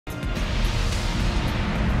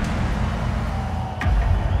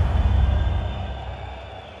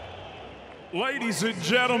Ladies and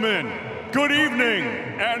gentlemen, good evening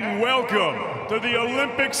and welcome to the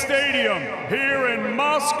Olympic Stadium here in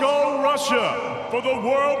Moscow, Russia for the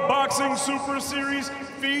World Boxing Super Series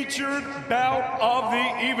featured bout of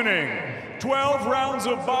the evening. 12 rounds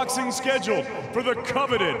of boxing scheduled for the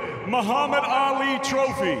coveted Muhammad Ali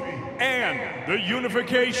Trophy and the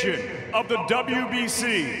unification of the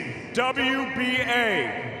WBC,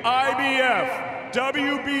 WBA, IBF,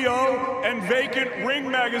 WBO, and vacant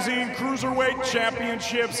Ring Magazine Cruiserweight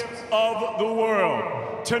Championships of the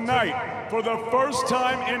world. Tonight, for the first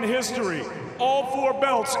time in history, all 4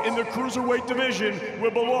 belts in the Cruiserweight division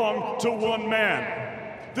will belong to one man.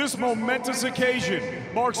 This momentous occasion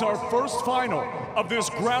marks our first final of this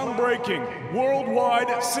groundbreaking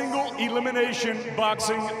worldwide single elimination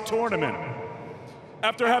boxing tournament.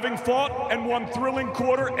 After having fought and won thrilling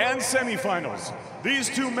quarter and semifinals, these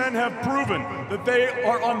 2 men have proven that they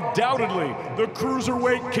are undoubtedly the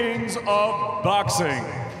Cruiserweight kings of boxing.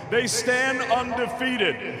 They stand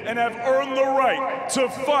undefeated and have earned the right to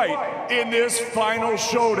fight in this final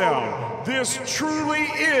showdown. This truly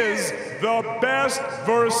is the best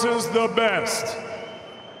versus the best.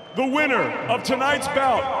 The winner of tonight's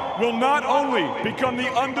bout will not only become the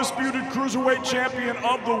undisputed Cruiserweight champion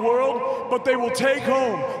of the world, but they will take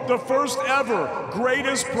home the first ever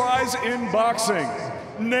greatest prize in boxing,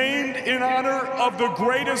 named in honor of the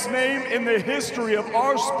greatest name in the history of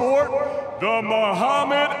our sport, the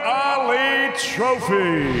Muhammad Ali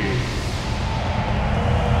Trophy.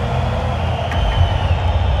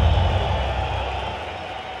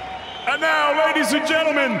 And now, ladies and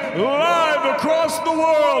gentlemen, live across the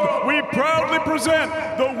world, we proudly present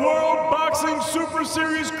the World Boxing Super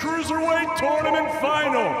Series Cruiserweight Tournament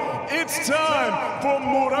Final. It's time for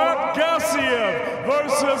Murat Gassiev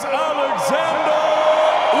versus Alexander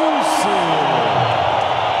Usyk.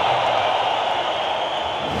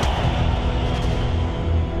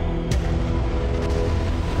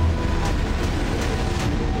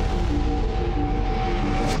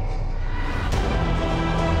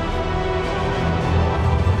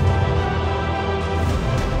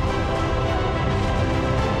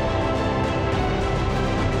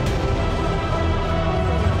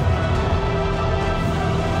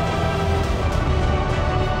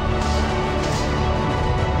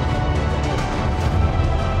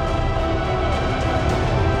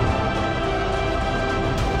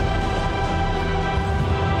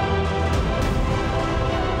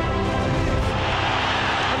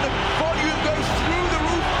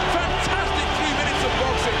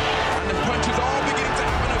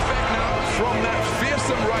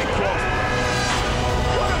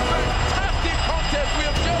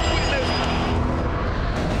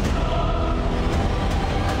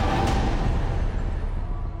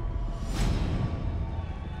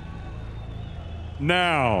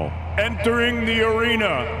 Now, entering the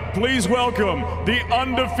arena, please welcome the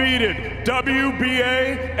undefeated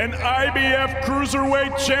WBA and IBF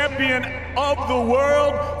Cruiserweight Champion of the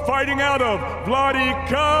world, fighting out of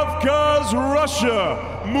Vladikavkaz,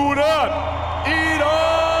 Russia, Murat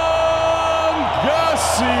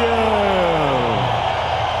Gassiev.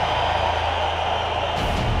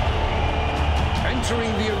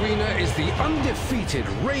 Entering the arena is the undefeated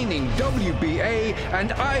reigning WBA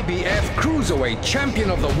and IBF Cruiserweight Champion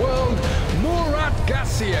of the world, Murat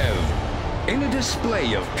Gassiev. In a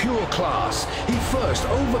display of pure class, he first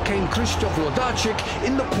overcame Krzysztof Włodarczyk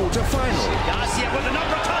in the quarterfinal. Gassiev with an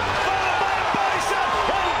uppercut, followed by a body shot,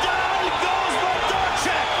 and down goes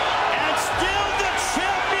Włodarczyk. And still the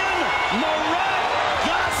champion, Murat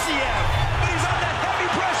Gassiev. He's under heavy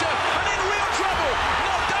pressure and in real trouble.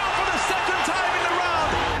 Knocked down for the second time in the round.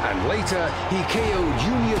 And later, he KO'd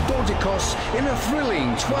Junior Dordikos in a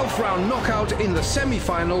thrilling 12th round knockout in the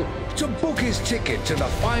semi-final to book his ticket to the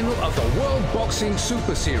final of the World Boxing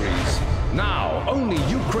Super Series. Now, only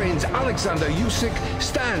Ukraine's Alexander Usyk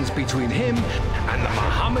stands between him and the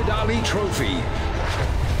Muhammad Ali Trophy.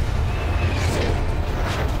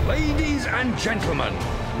 Ladies and gentlemen,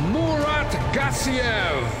 Murat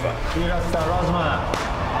Gassiev.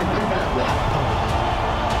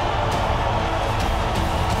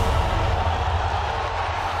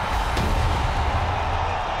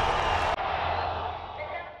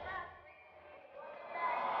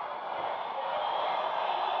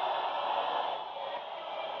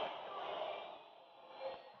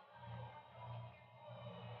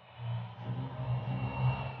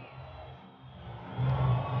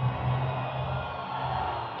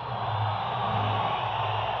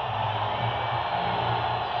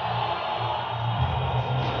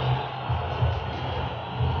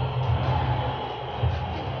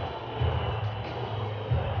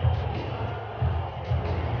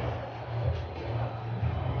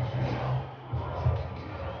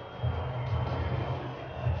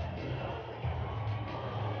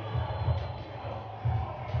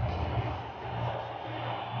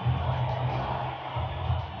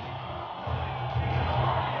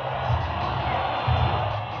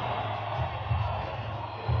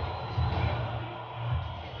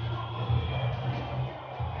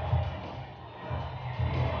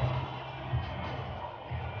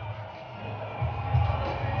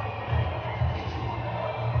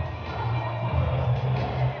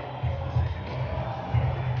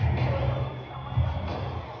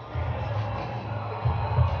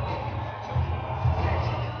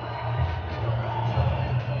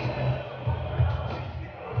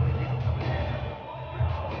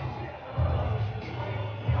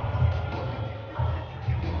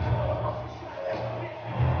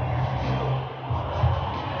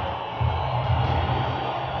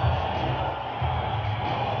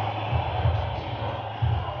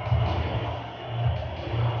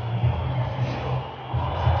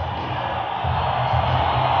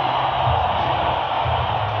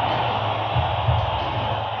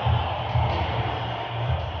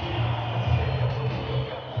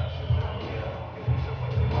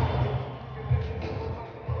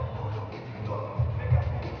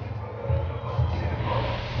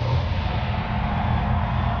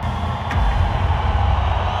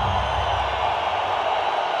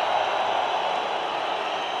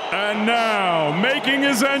 And now, making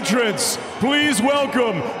his entrance, please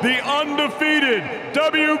welcome the undefeated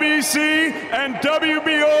WBC and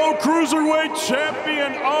WBO Cruiserweight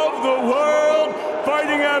Champion of the World,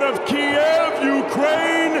 fighting out of Kiev,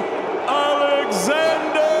 Ukraine,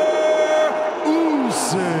 Alexander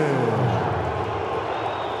Usyk.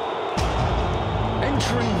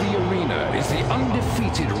 Entering the arena is the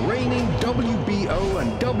undefeated reigning WBO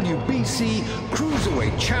and WBC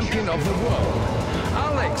Cruiserweight Champion of the World,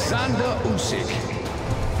 Alexander Usyk.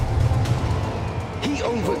 He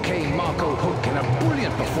overcame Marco Huck in a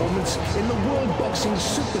brilliant performance in the World Boxing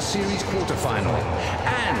Super Series quarterfinal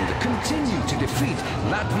and continued to defeat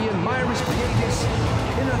Latvian Mairis Piedis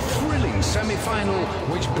in a thrilling semi-final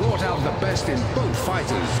which brought out the best in both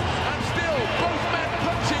fighters. And still, both men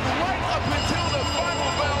punching right up until the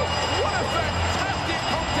final bell. What a fantastic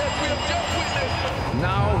contest we have just witnessed.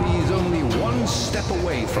 Now he is only one step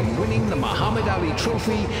away from winning the Muhammad Ali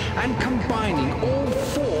Trophy and combining all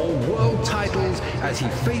 4 world titles as he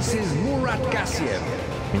faces Murat Gassiev.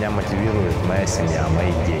 Меня мотивирует моя семья,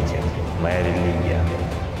 мои дети, моя религия,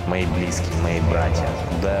 мои близкие, мои братья.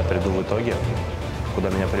 Куда я приду в итоге? Куда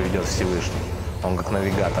меня приведет Всевышний? Он как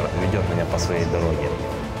навигатор ведет меня по своей дороге.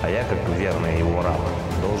 А я, как верный его раб,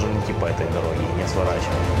 должен идти по этой дороге и не сворачивать.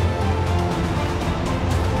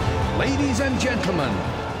 Ladies and gentlemen,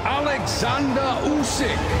 Alexander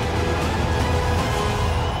Usyk.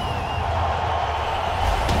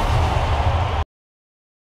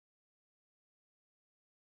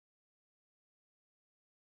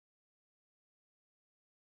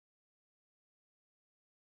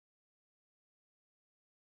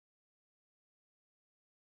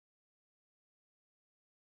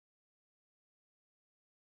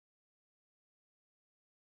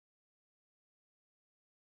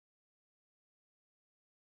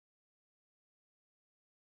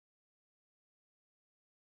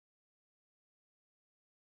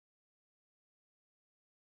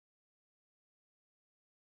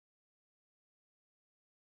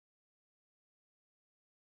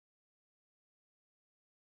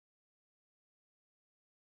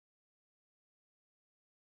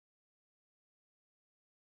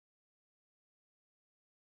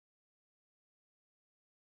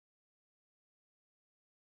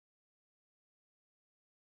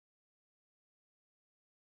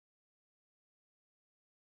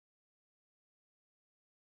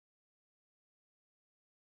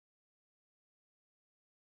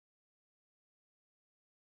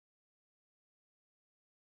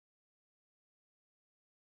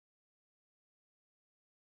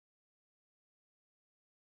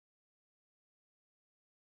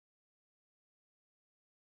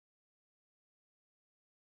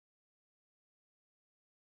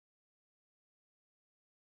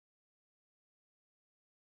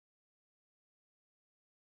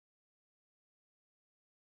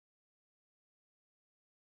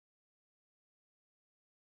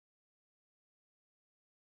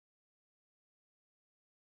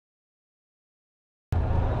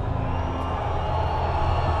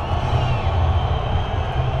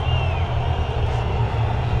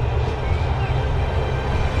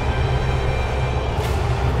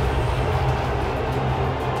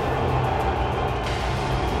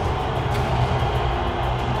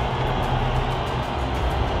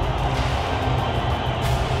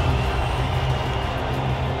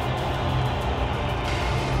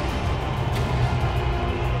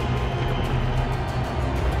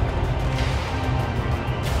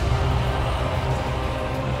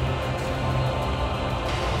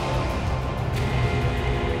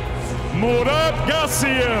 Murat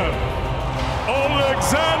Gassiev,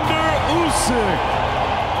 Alexander Usyk.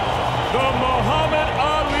 The Muhammad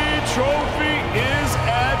Ali Trophy is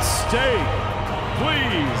at stake.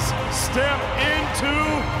 Please step into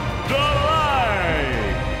the light.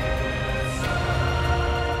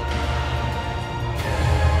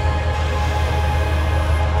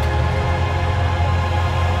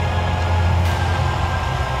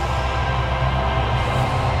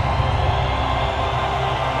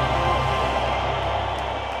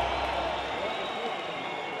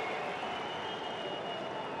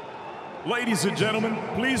 Ladies and gentlemen,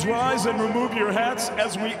 please rise and remove your hats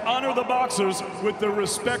as we honor the boxers with their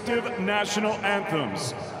respective national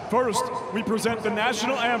anthems. First, we present the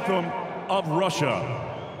national anthem of Russia.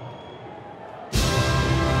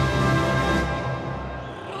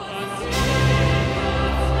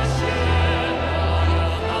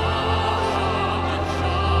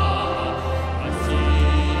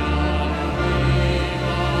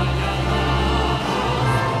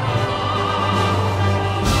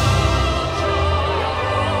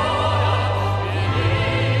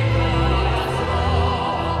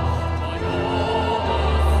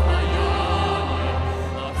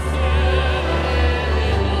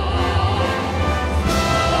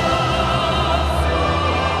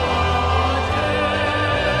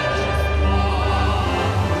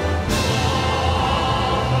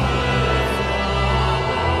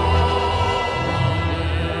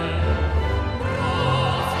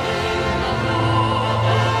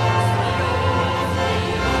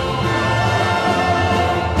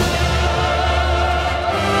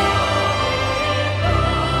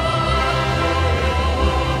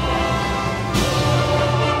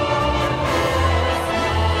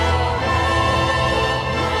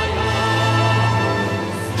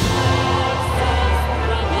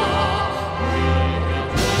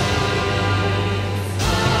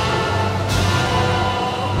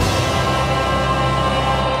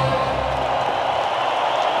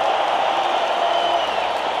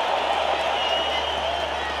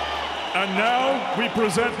 we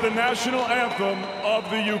present the national anthem of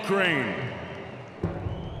the Ukraine.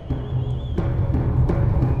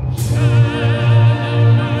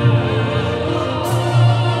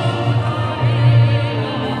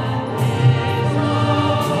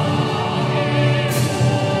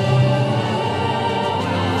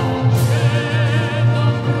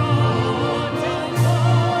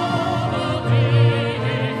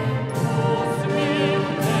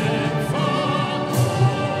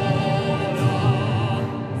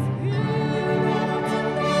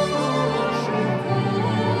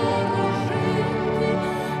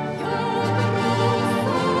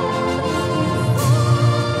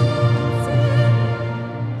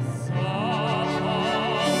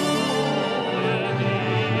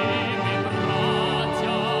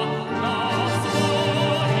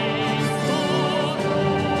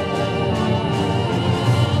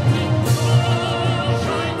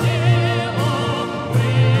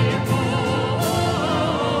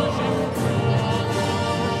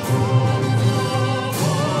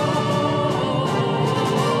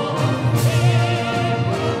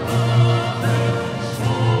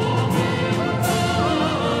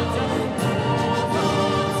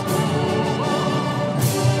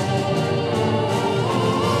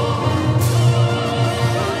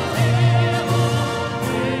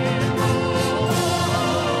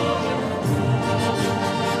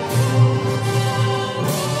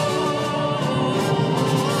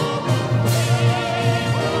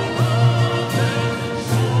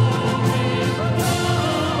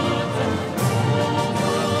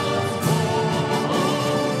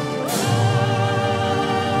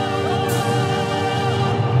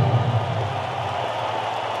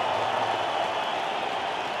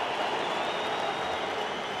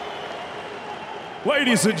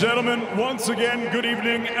 Ladies and gentlemen, once again, good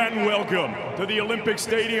evening and welcome to the Olympic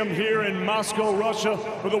Stadium here in Moscow, Russia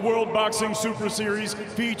for the World Boxing Super Series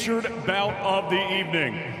featured bout of the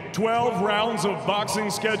evening. 12 rounds of boxing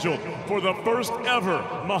scheduled for the first ever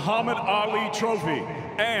Muhammad Ali Trophy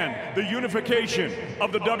and the unification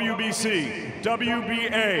of the WBC,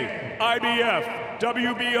 WBA, IBF,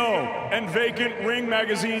 WBO, and Vacant Ring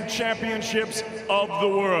Magazine Championships of the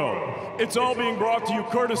world. It's all being brought to you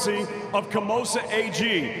courtesy of Camosa AG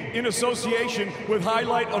in association with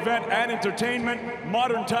Highlight Event and Entertainment,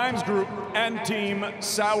 Modern Times Group, and Team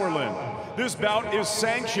Sauerland. This bout is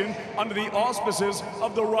sanctioned under the auspices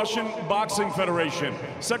of the Russian Boxing Federation.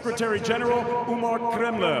 Secretary General Umar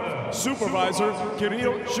Kremlev, Supervisor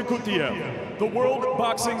Kirill Shikutiev. The World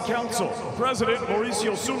Boxing Council, President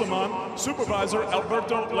Mauricio Suleiman, Supervisor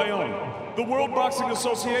Alberto Leon. The World Boxing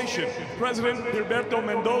Association, President Gilberto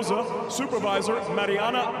Mendoza, Supervisor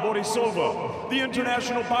Mariana Borisova. The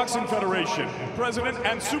International Boxing Federation, President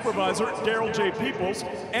and Supervisor Daryl J. Peoples,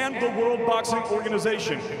 and the World Boxing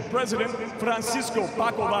Organization, President Francisco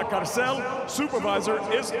Paco Valcarcel, Supervisor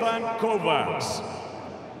Istvan Kovacs.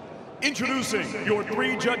 Introducing your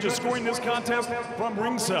 3 judges scoring this contest from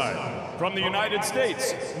ringside. From the United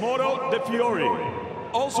States, Moro De Fiori.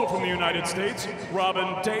 Also from the United States,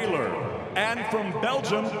 Robin Taylor. And from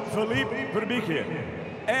Belgium, Philippe Verbiche.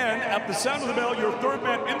 And at the sound of the bell, your third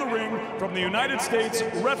man in the ring from the United States,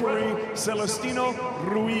 referee Celestino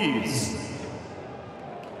Ruiz.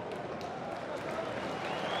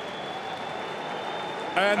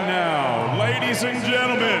 And now, ladies and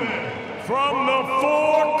gentlemen, from the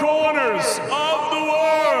 4 corners of the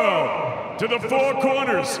world to the 4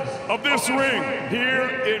 corners of this ring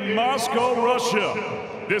here in Moscow, Russia.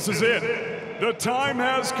 This is it. The time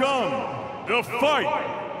has come. The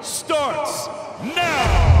fight starts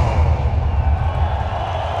now!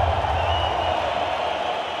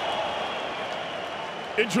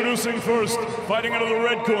 Introducing first, fighting out of the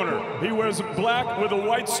red corner. He wears black with a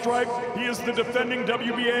white stripe. He is the defending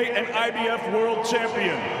WBA and IBF world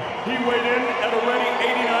champion. He weighed in at a ready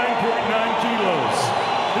 89.9 kilos.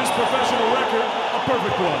 His professional record, a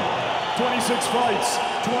perfect one. 26 fights,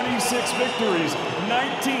 26 victories,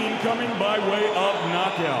 19 coming by way of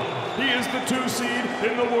knockout. He is the 2 seed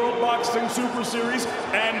in the World Boxing Super Series,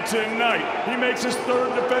 and tonight he makes his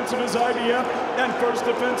 3rd defense of his IBF and 1st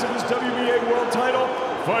defense of his WBA world title,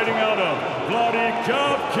 fighting out of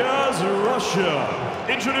Vladikavkaz, Russia.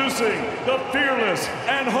 Introducing the fearless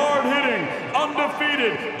and hard-hitting,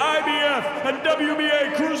 undefeated IBF and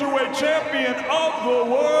WBA Cruiserweight champion of the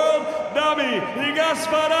world, Dami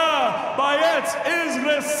Higaspara Bayetz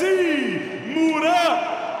Izresi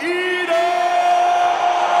Murat Gassiev.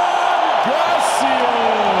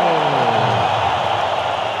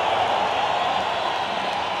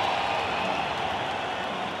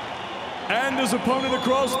 And his opponent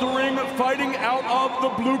across the ring, fighting out of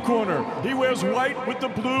the blue corner. He wears white with the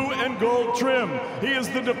blue and gold trim. He is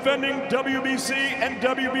the defending WBC and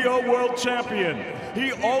WBO World Champion.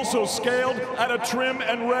 He also scaled at a trim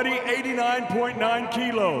and ready 89.9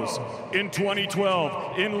 kilos. In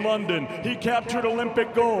 2012, in London, he captured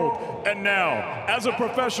Olympic gold. And now, as a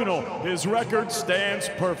professional, his record stands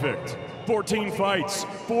perfect. 14 fights,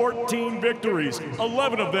 14 victories,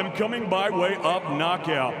 11 of them coming by way of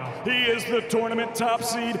knockout. He is the tournament top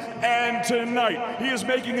seed, and tonight he is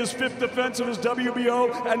making his 5th defense of his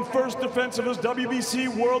WBO and 1st defense of his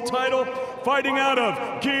WBC world title, fighting out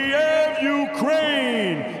of Kiev,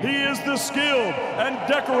 Ukraine. He is the skilled and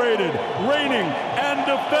decorated, reigning and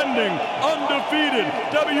defending, undefeated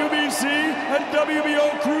WBC and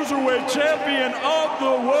WBO Cruiserweight champion of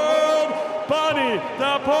the world, Pani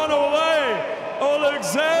Taponole,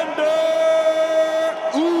 Alexander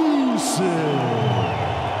Usyk.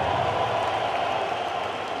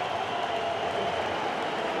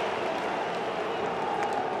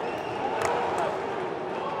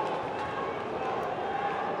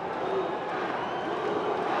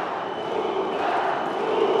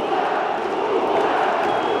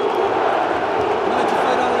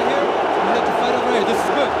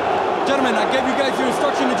 Gentlemen, I gave you guys your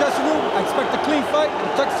instruction in the dressing room. I expect a clean fight.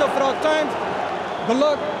 Protect yourself at all times. Good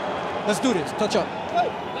luck. Let's do this. Touch up.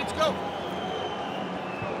 Let's go.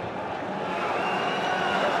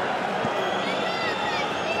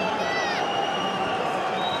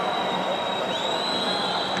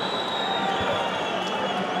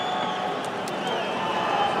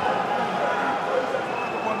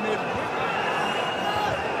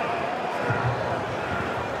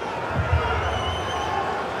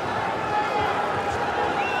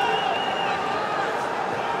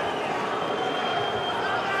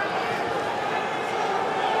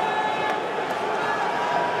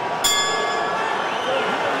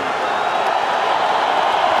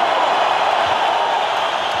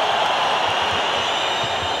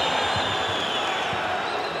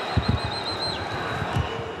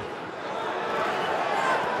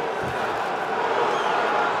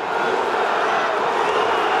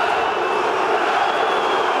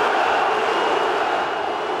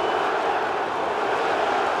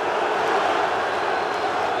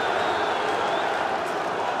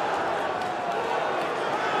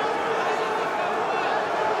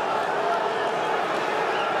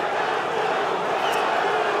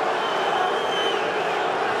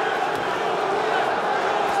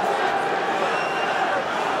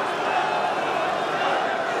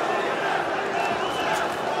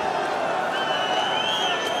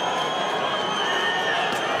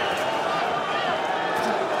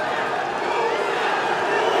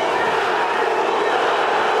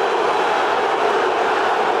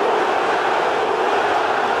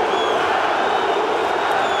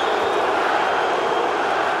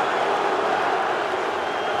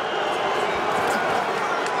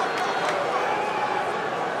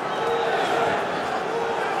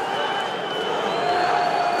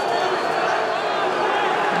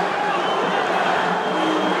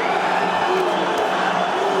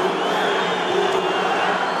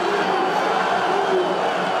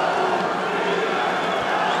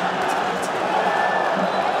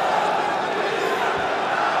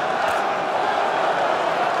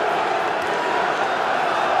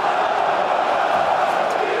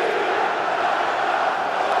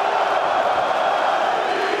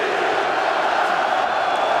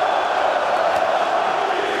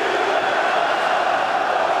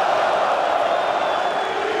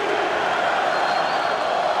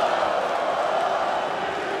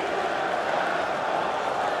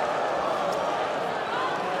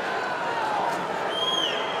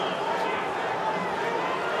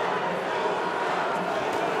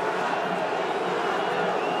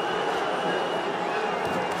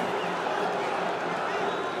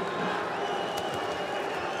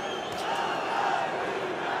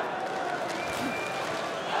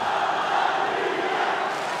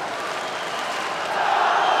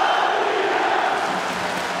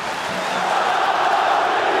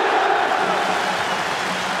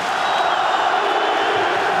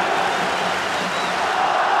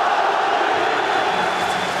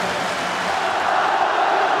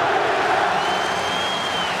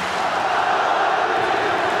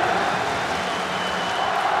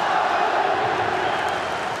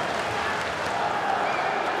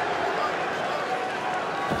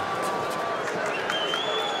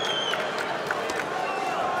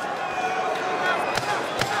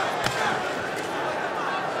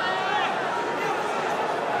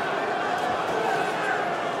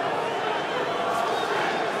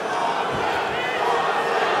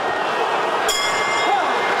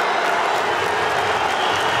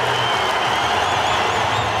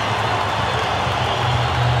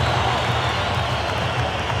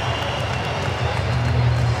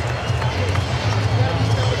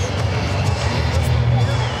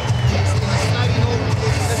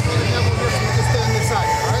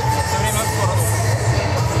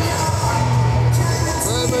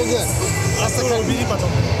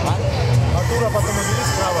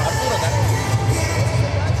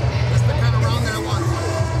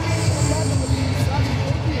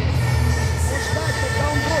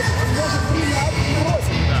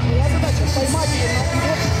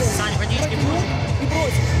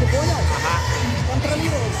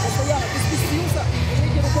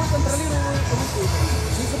 контролируй руку.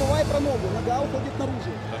 Не забывай про ногу. Нога уходит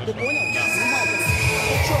наружу. Ты понял? Внимательно.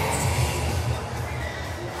 Точок.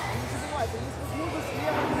 Не забывай, ты есть возможность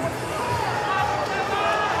левой ногой.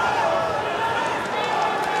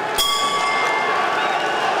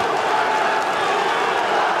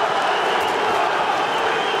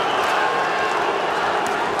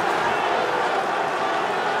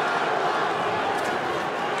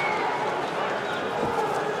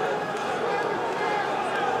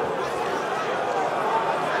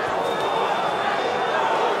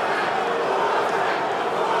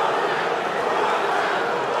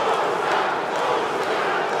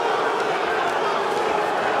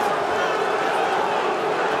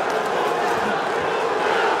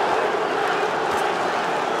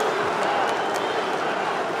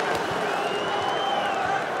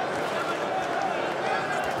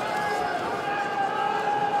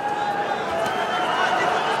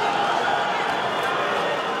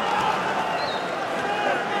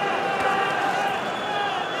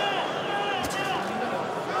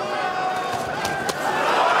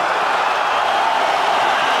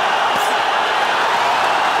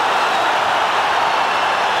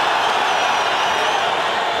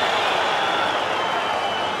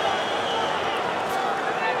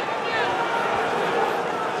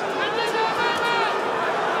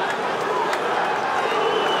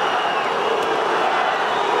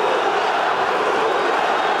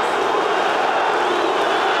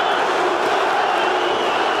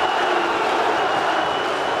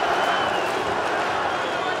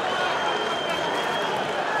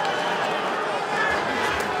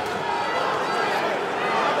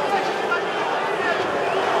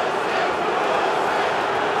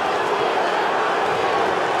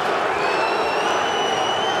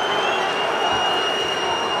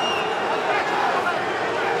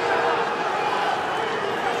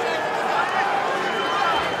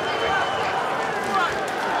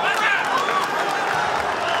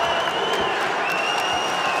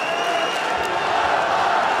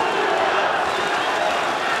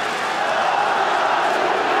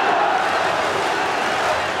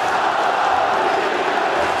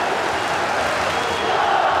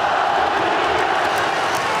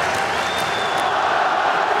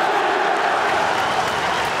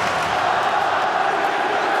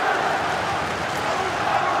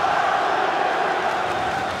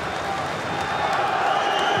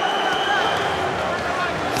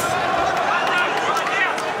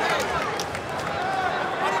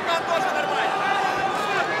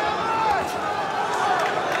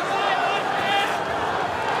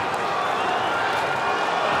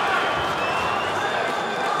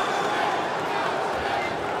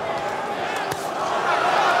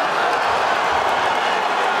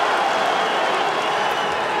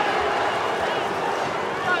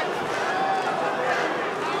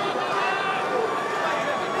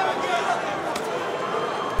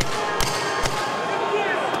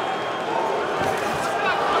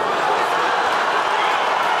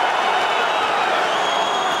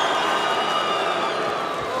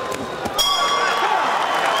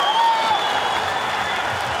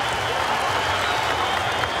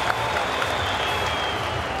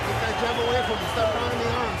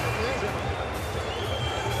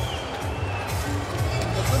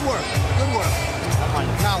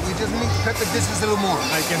 just need to cut the distance a little more.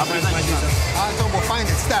 I can press my distance. So we'll find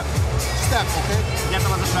it. Step. Step, okay?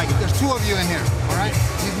 There's two of you in here, all right?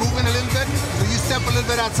 He's moving a little bit, so you step a little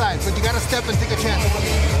bit outside, but you got to step and take a chance.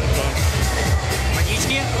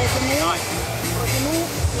 Водички? Давай. Протянул,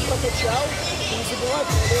 прокачал, не забывай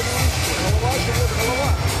про левую ручку. Голова, живот, голова.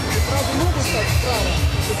 Ты сразу ногу ставь вправо.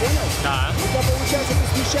 Ты понял? Да. У тебя получается, ты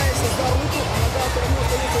смещаешься за руку, а нога все равно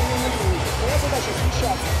остается у нее на руку. Твоя задача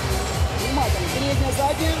смещаться. Внимательно. Передняя,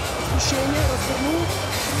 задняя, смещение, развернул,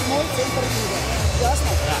 спиной, центр ниже.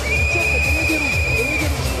 Ясно? Да. Четко, передняя ручка,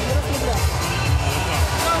 не расслабляй.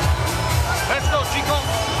 Let's go, Chico.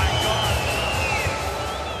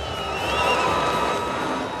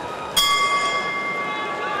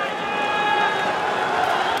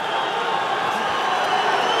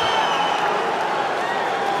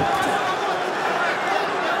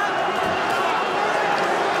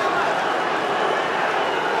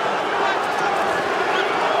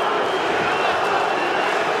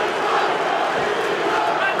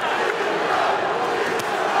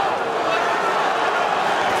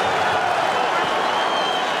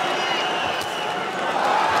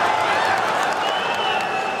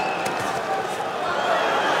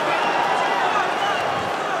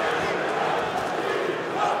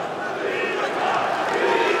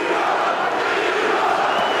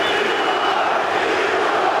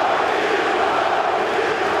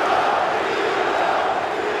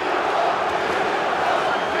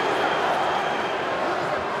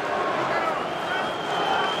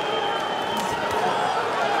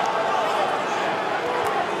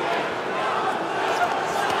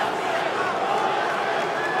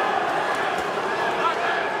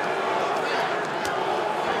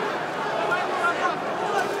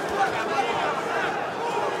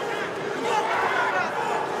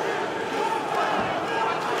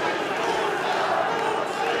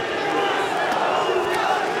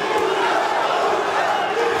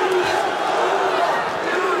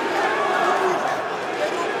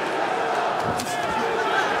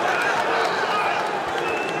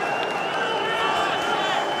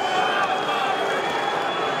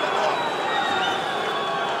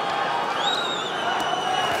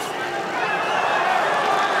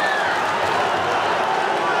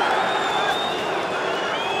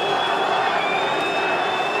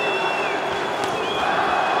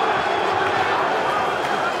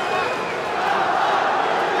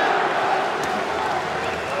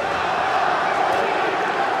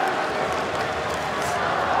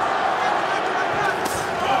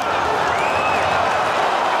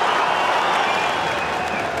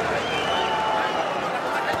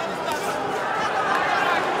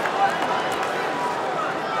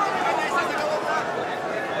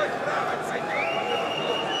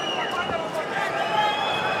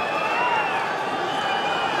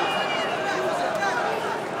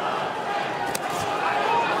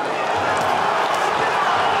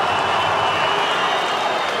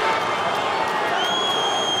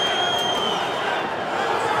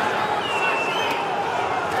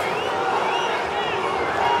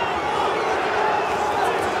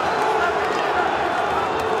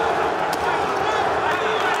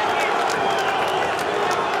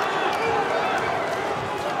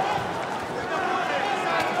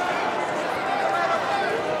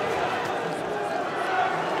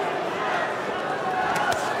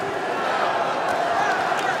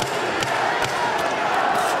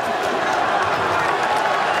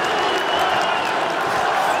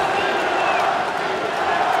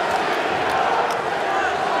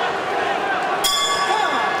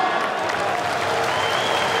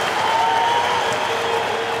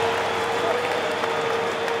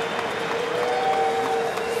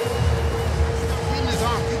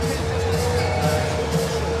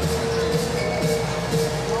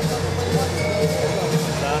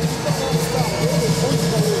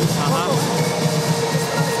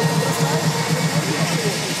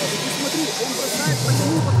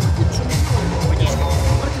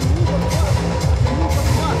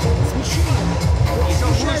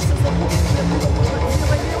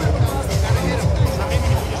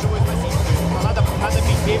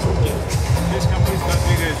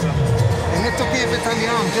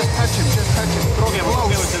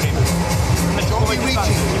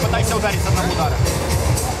 одного удара.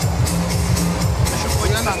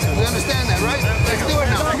 We understand that, right? Let's do it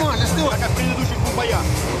now. Come on, let's do it. Как в предыдущих двух боях.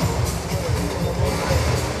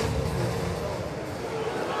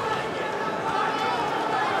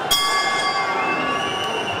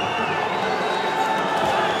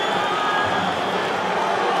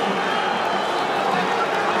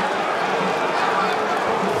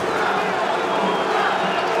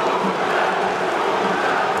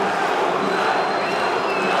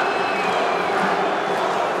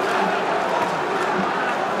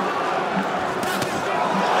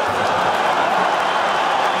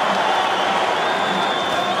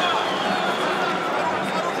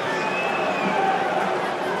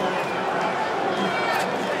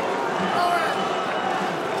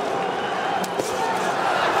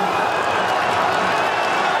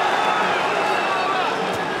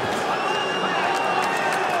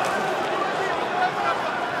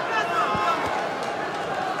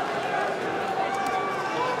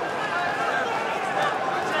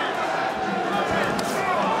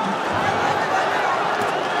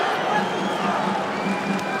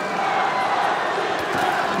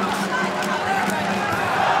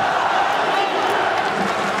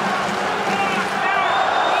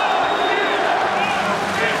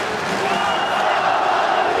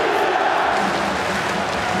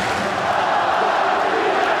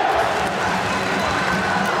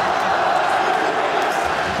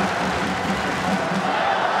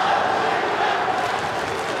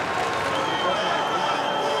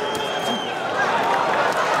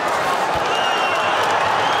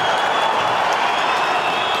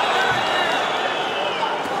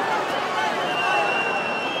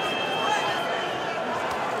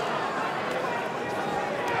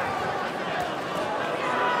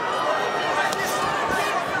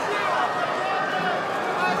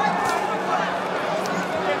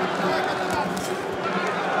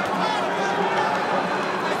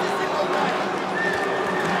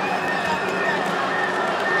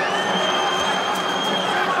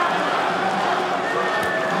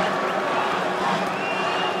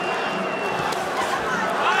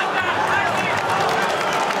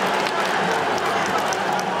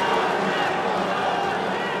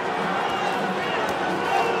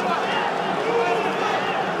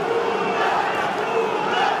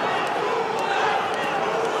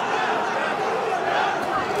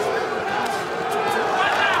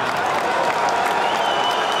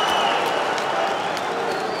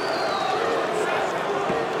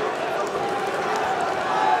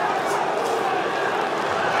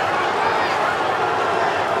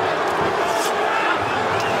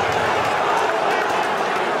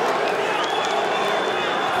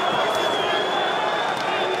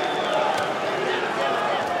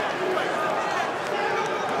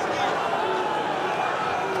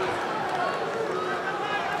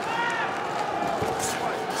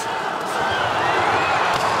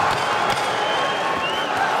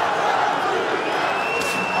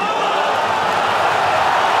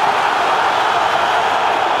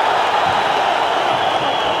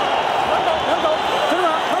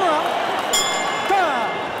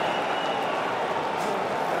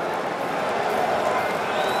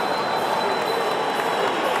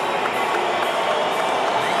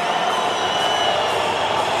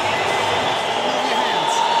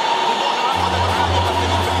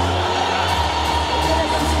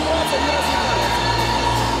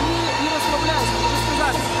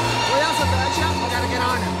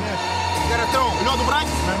 Лёду брать?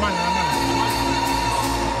 Нормально, нормально.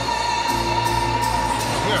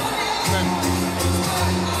 Here.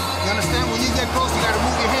 You understand? When you get close, you gotta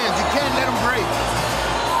move your hands. You can't let him break.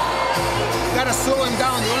 You gotta slow him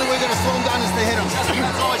down. The only way you're gonna slow him down is to hit him. Сейчас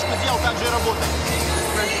концовочку сделал, так же и работает.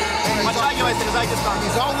 Подшагивай, срезай дистанцию.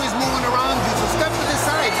 He's always moving around you. So step to the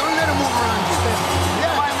side. Don't let him move around you.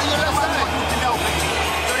 Yeah, Давай, on your left давай, side. вокруг тебя уходи.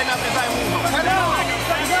 Все время отрезаем угол.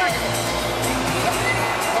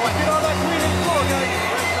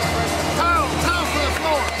 Down for the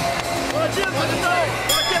floor.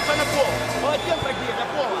 Полотенце на пол. Полотенце где? На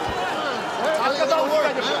пол. I'll leave it work,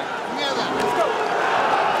 man. Together.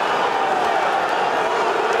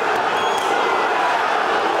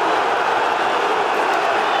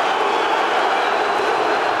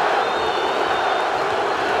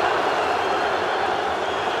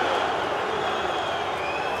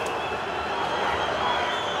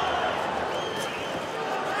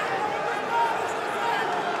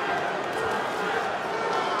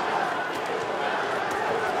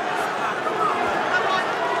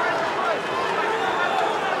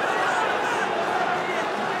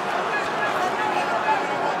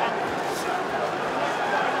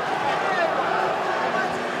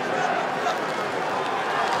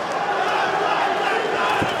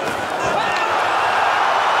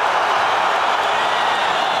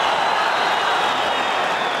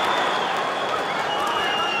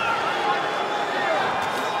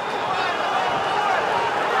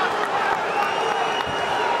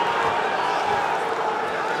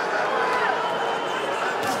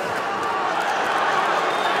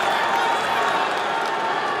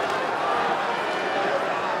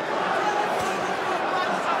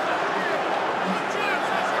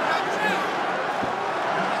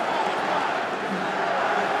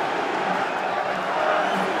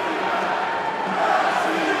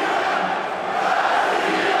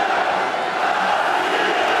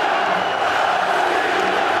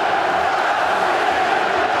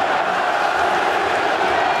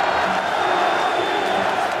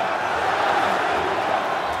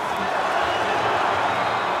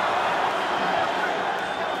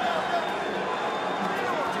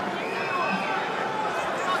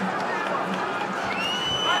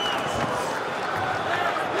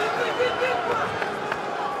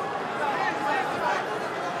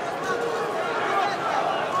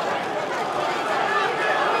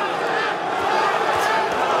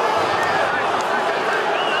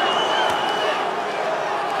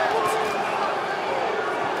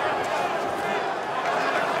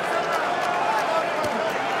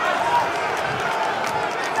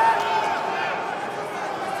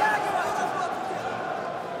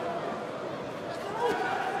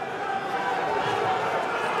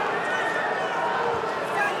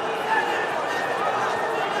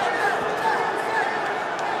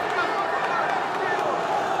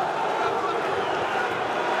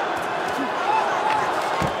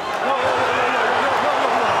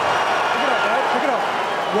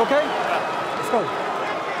 okay? Let's go.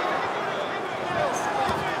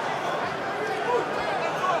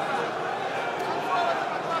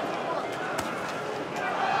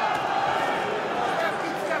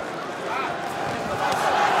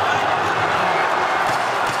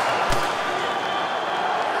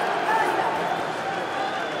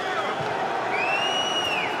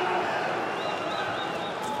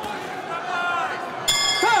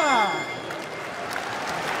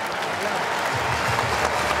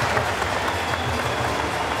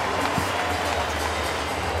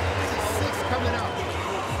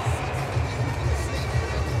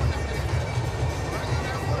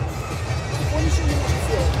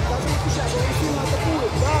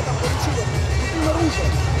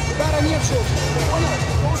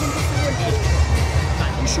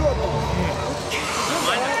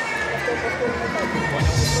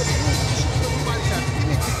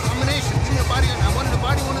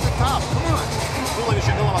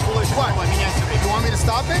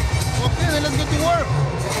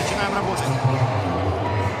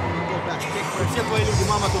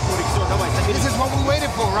 This is what we waited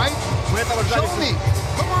for, right? Show me.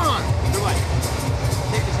 Come on.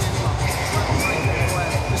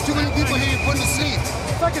 There's too many people here you're putting to sleep.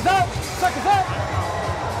 Seconds out. Seconds out.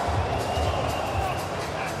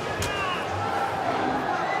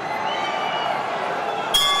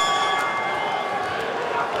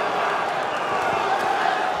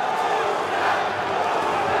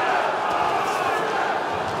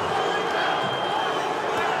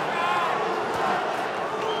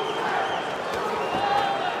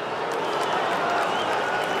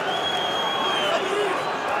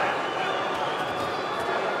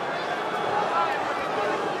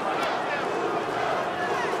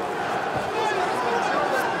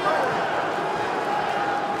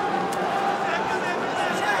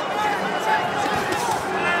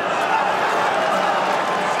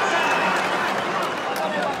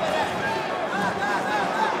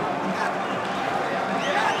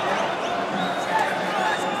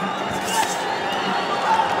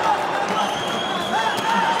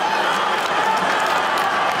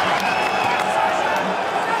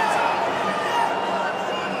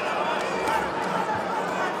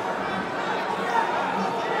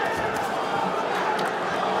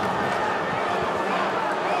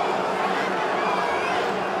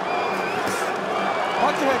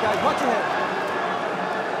 Watch your head, guys. Watch your head.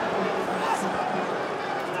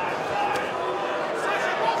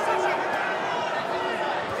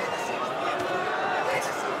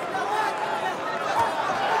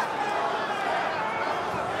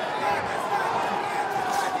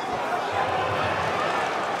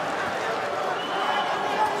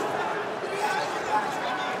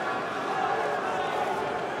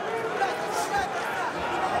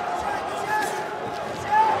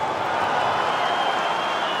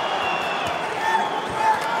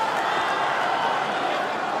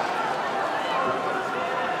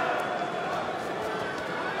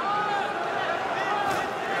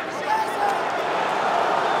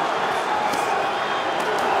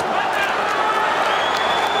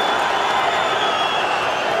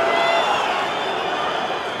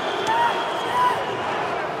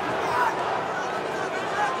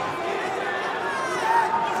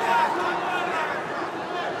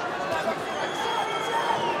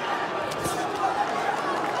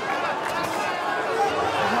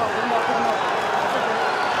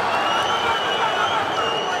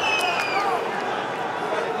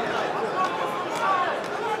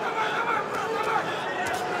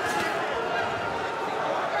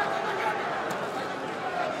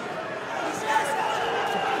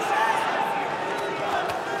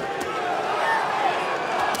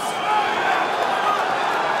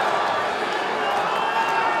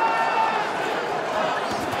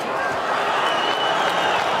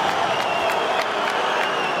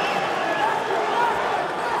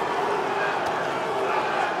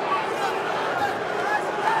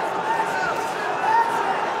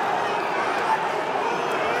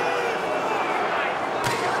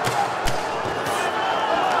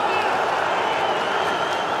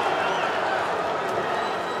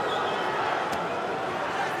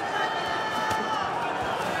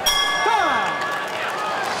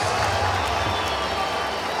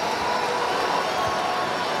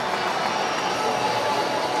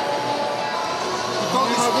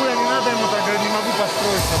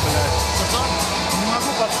 подстроиться, блядь. Не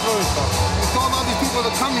могу подстроиться. You told all these people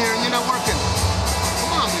to come here and you're not working.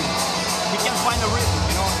 Come on, dude. He can't find a rhythm,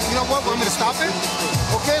 you know? You know what? Want me to stop it?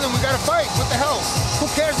 Okay, then we gotta fight. What the hell? Who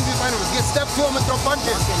cares if you find him? Get step to him and throw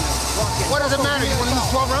punches. What does it matter? You want to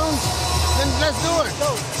lose 12 rounds? Then let's do it.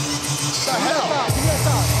 What the hell?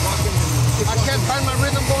 I can't find my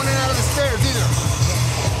rhythm going in and out of the stairs either.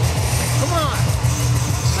 Come on.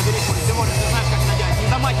 Набери скорость, ты можешь, ты знаешь, как надять. Не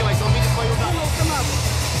замахивайся, он видит свою удар.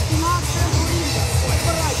 Спина к центру ринга.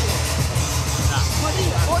 Разворачивай. Смотри,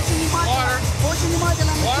 очень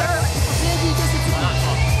внимательно начать последние 10 секунд.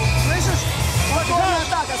 Слышишь? Повторная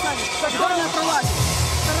атака, Саня. Повторная пролазит.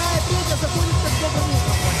 Вторая, третья заходит как добрый муж.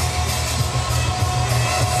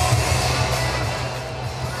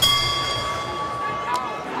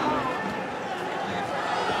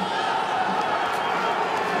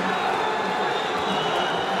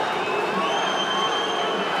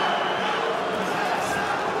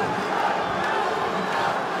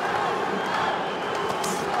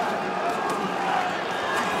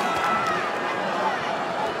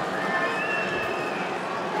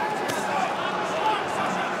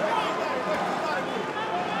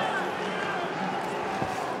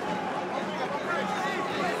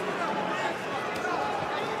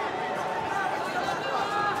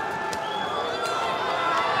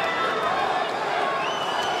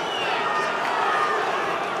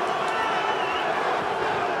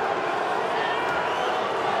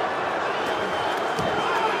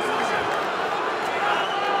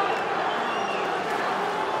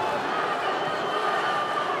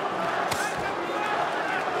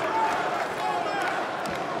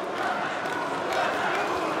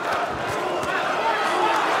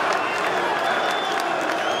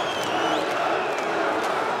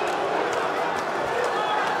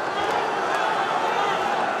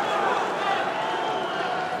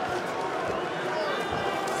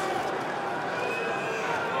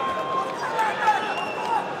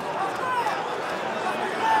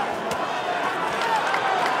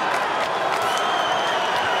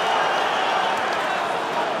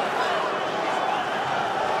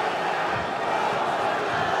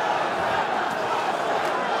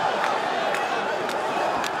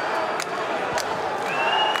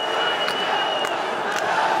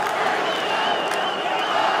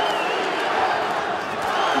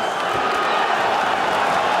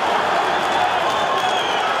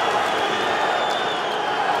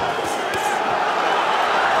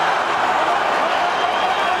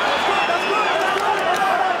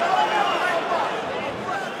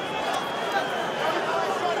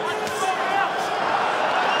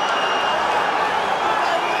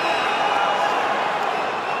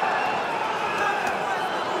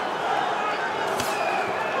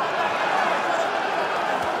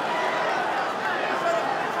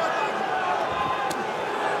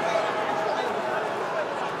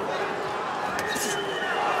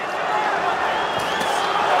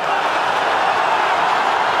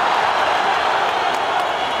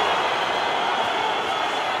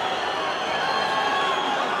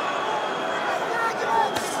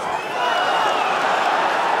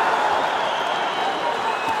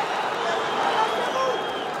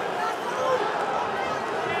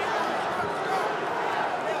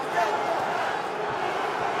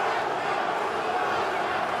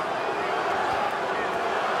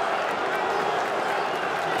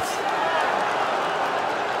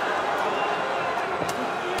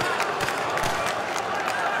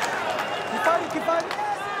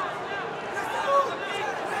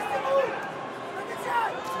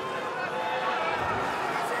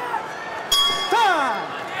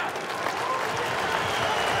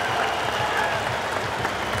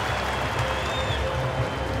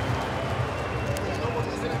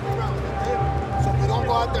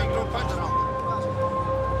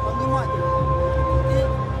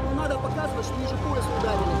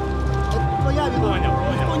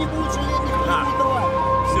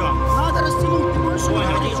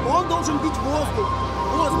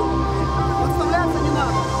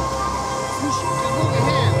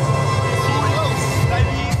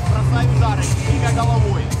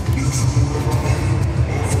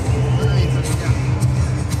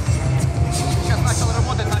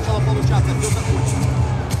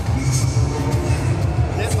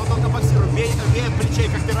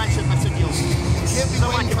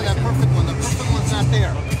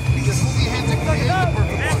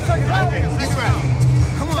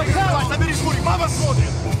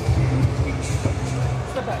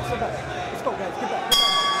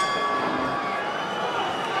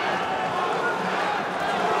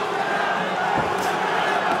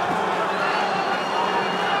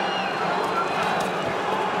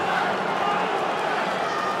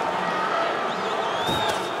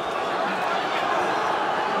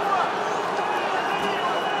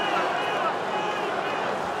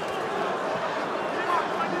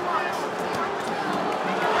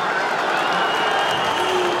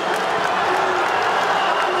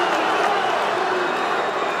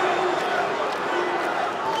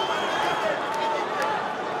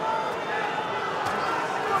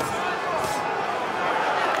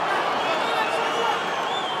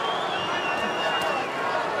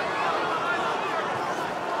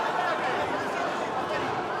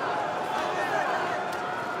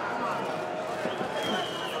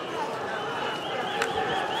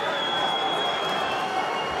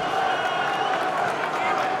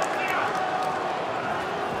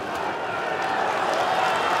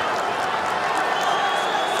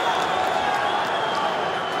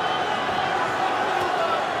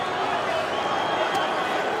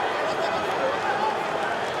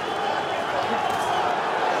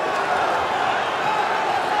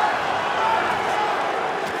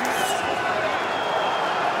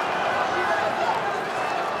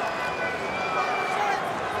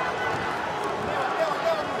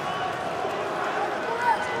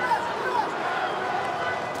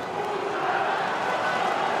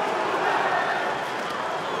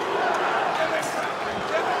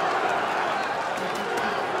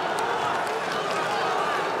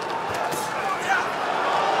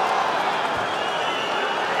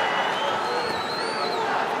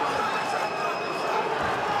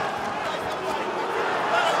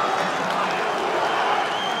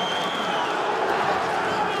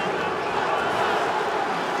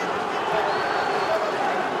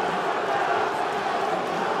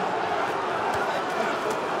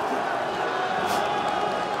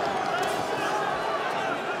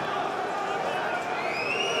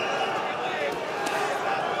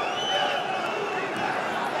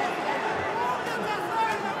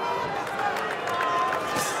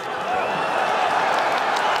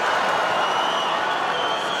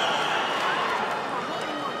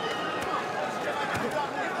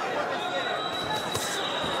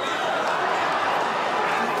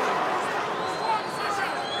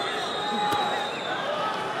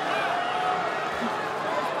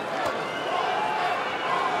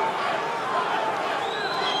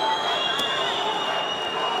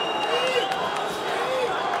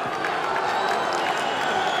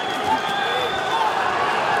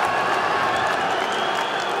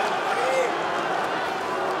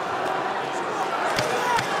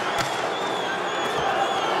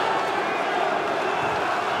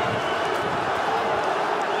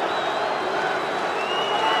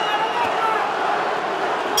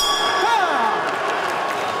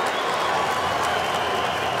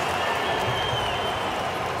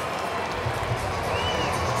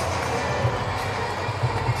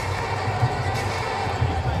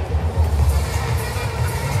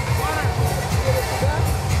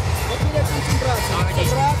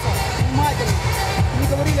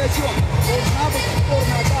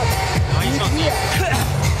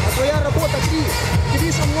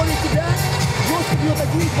 дает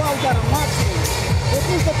 1-2 удара максимум. Вот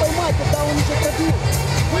нужно поймать, когда он уже пробил.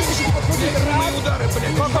 Вытащить и подходить. Раз. Удары,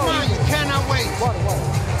 блядь. Come on, you cannot wait.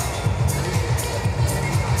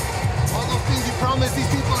 All those things you promised these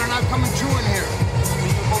people are not coming true in here. Ты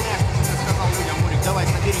не выполняешь, что ты сказал людям, Мурик. Давай,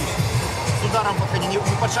 соберись. С ударом подходи, не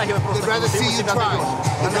подшагивай просто. They'd rather Ты see ему you себя try. даешь.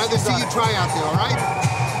 They'd rather see you try out there, all right?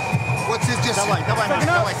 What's this just? Давай, Мурик,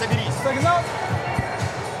 давай, соберись. Second out.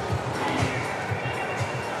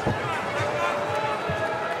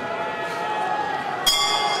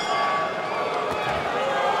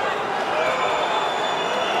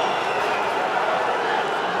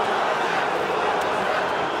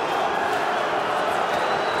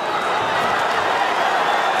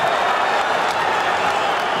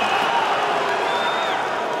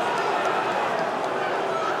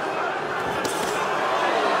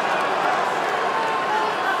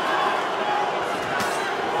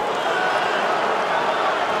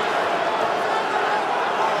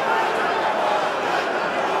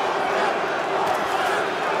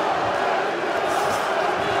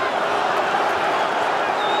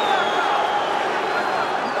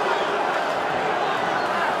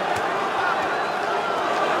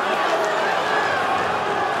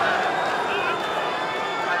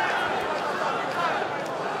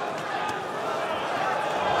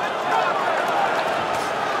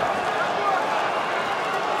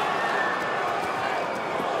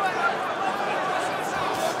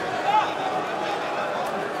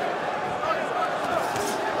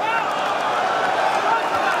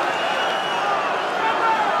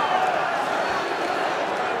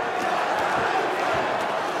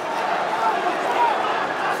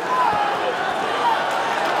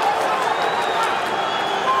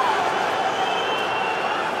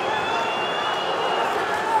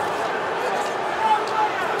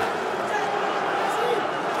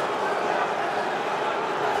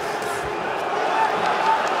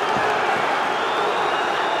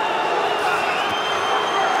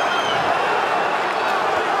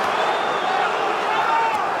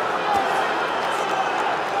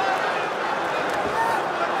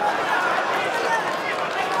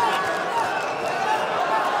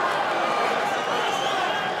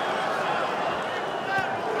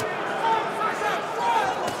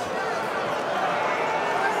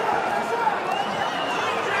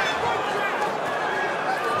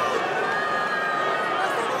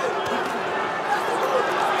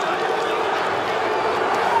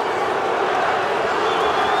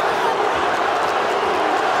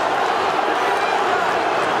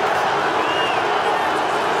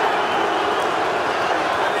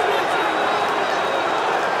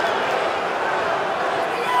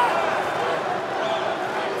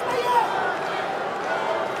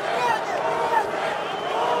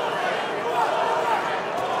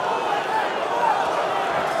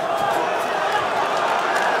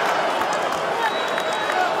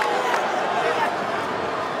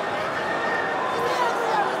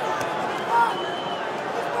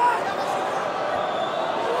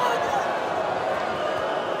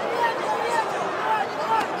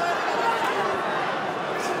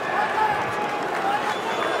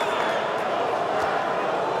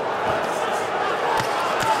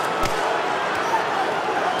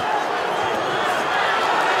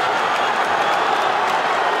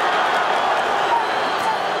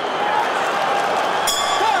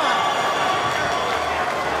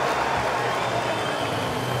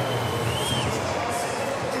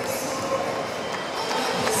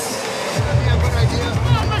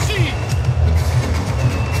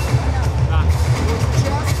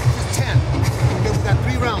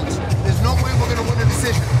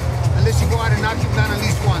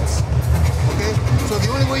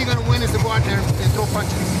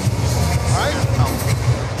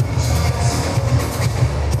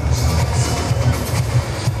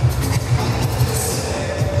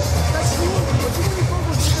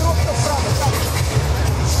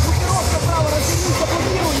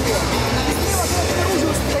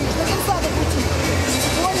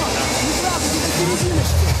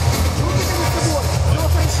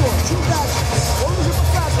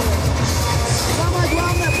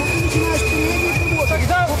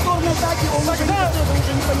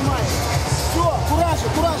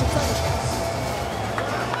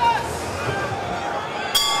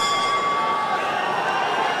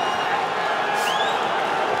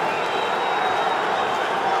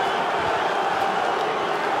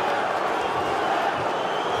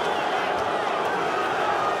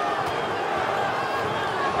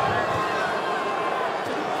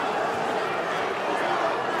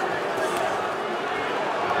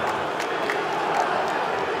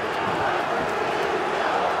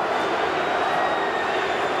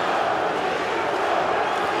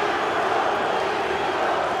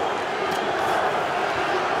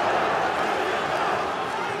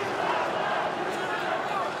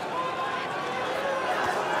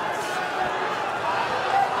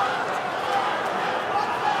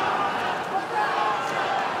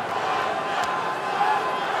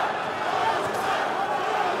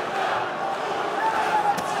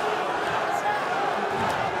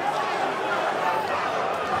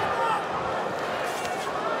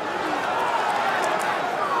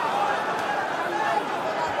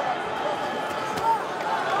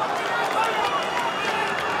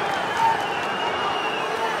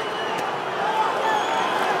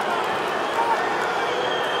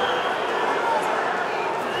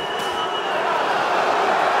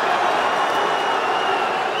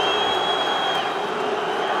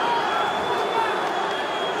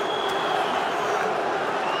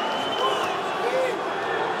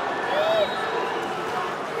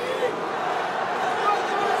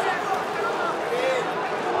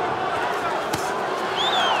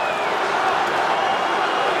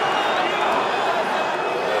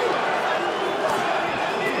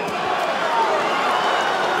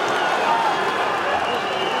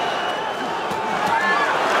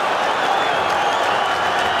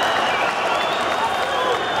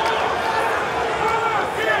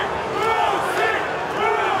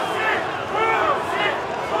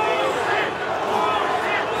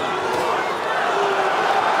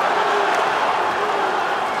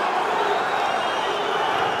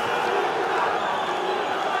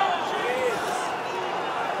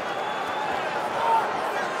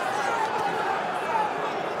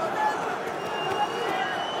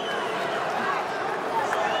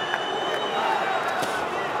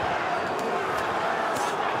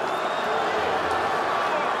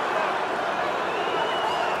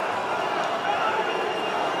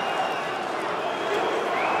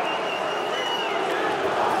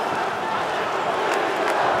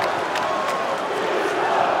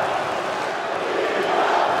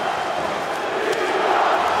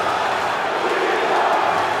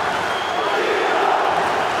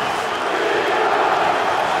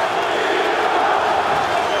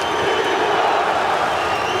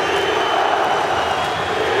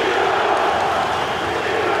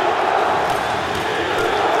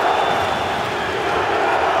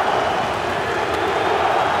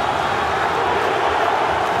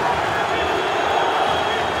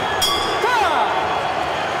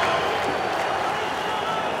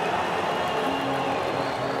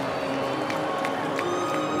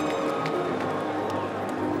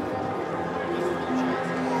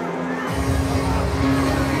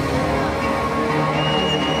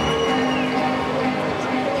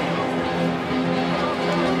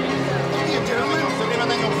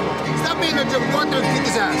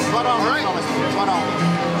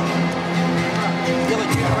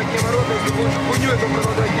 враге ворота, если будешь хуйню эту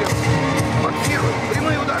продолжать делать. Боксируй,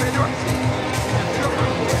 прямые удары, идет.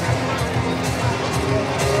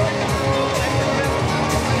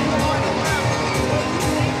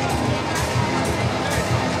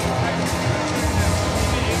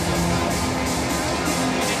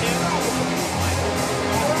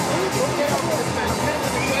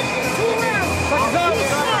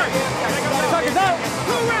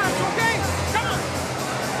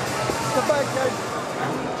 Step back, guys.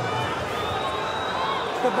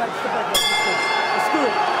 Step back, step back. Let's do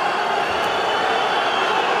it.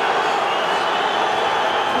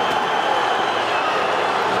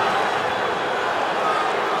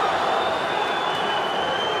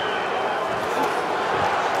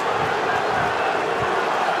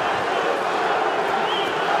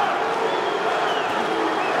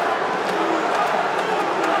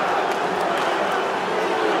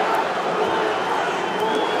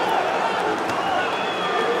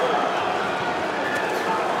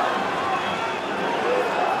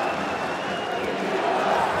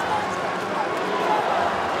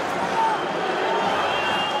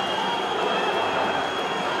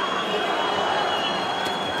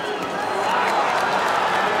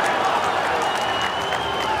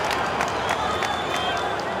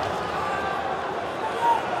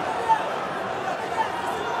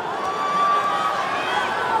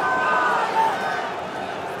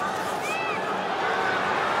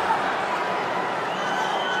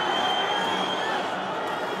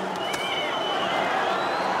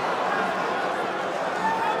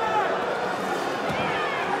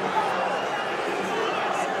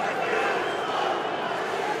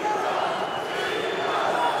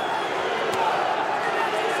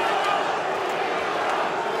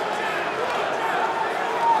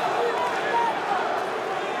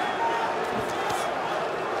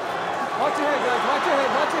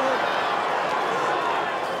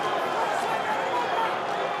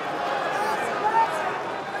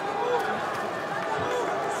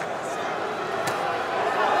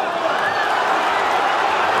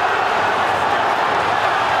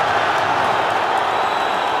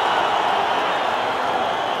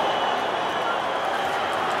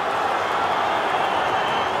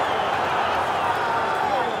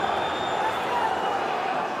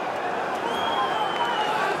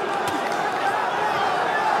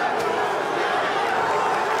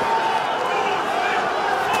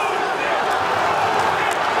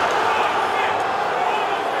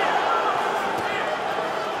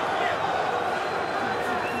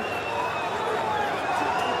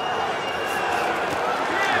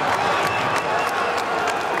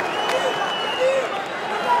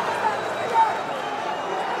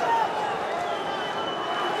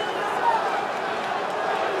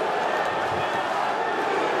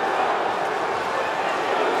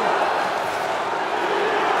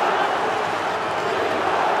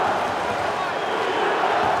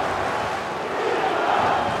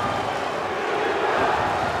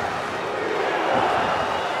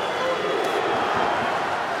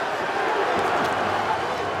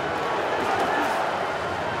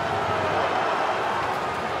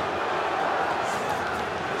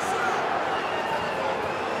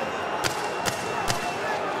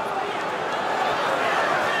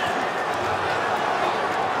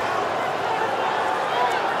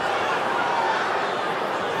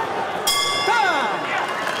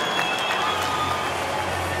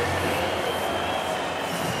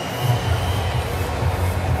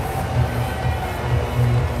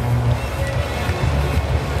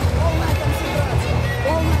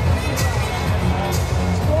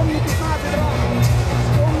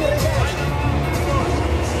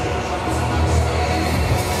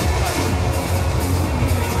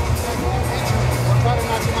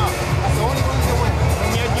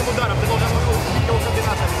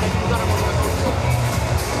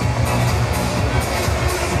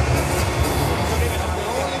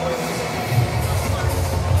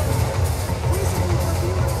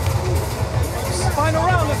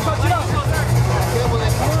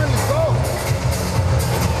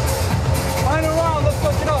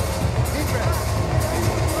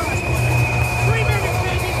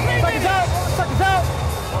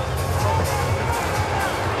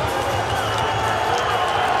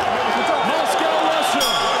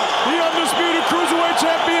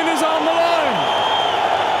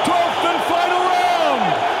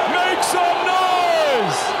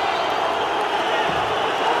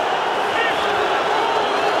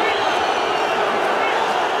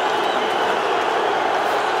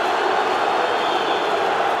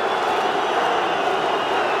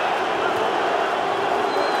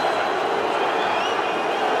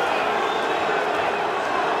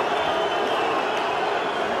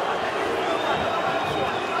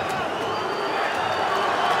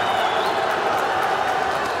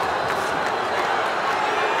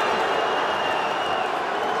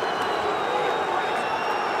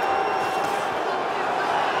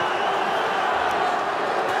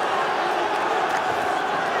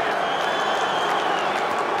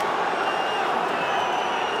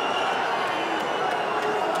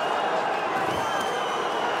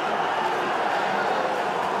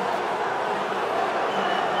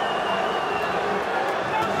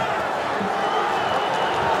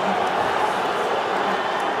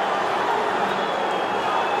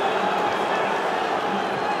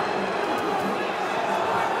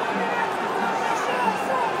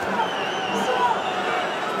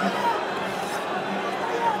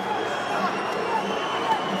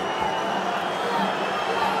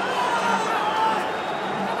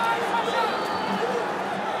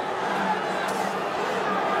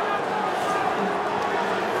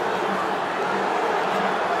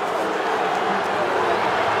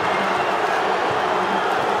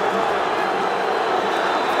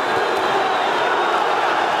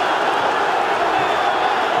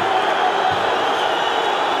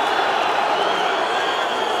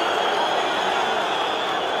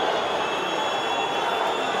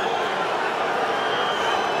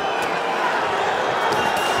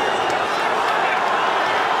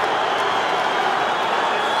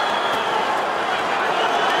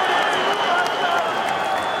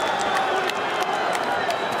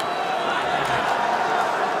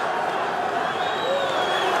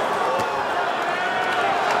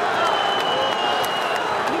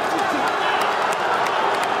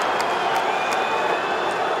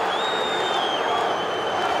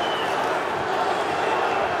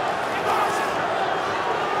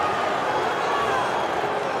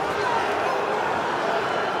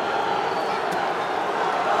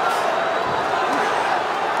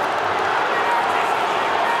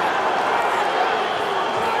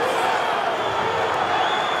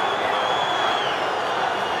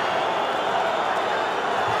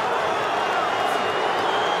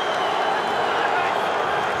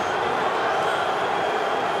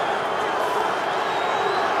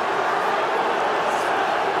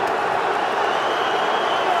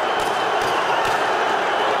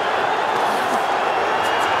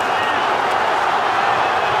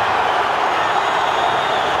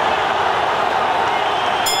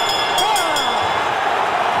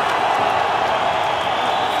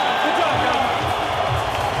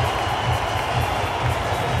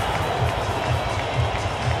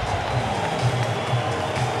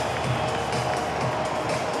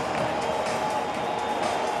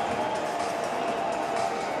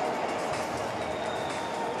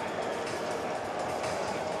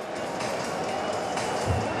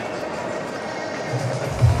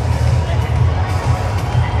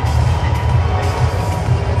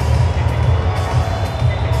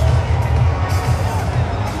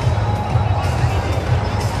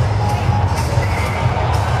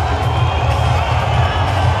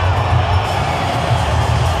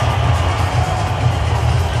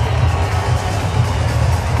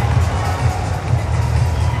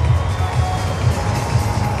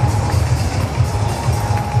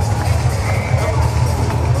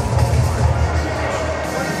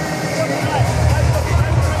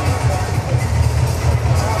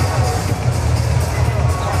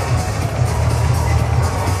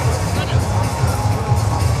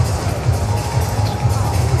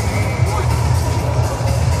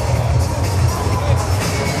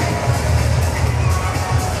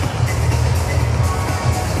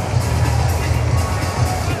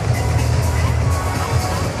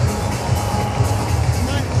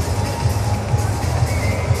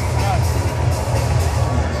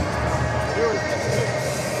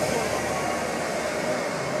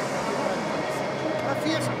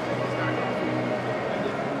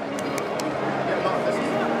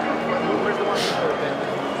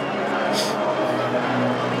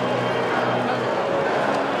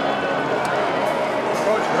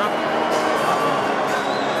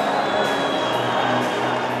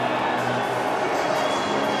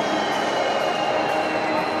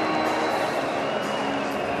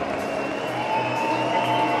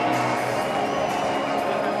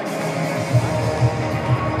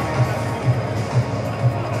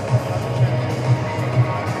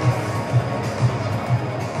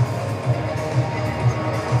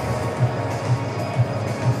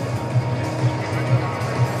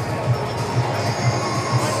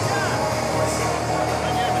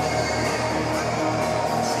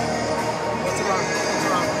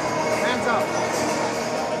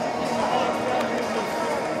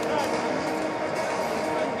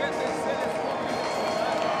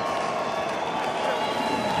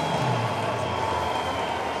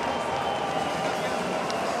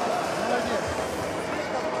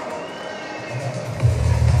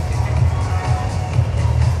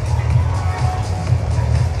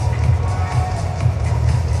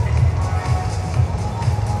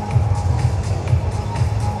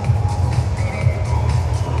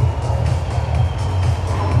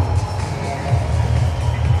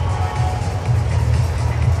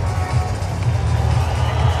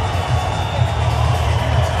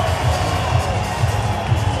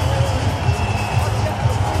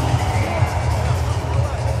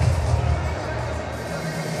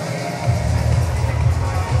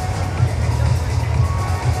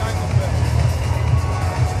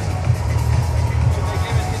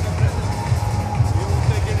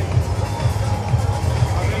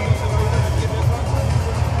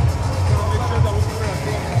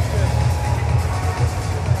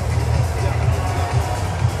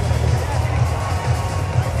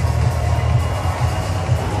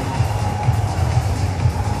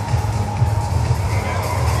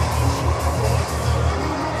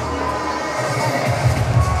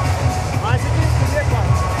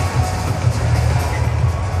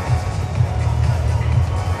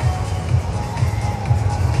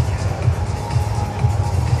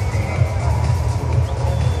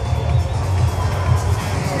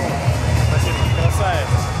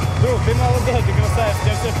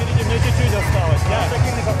 все впереди, мне чуть-чуть осталось. Я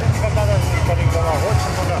таким никогда даже не корректировал.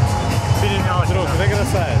 Очень много переменялось. Друг, ты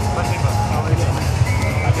красавец. Спасибо.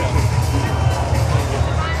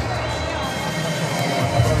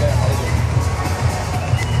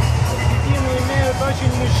 Аргентину имеют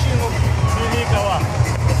очень мужчину великого.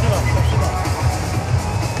 Спасибо, спасибо.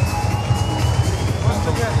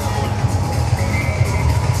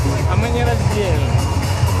 А мы не разделим.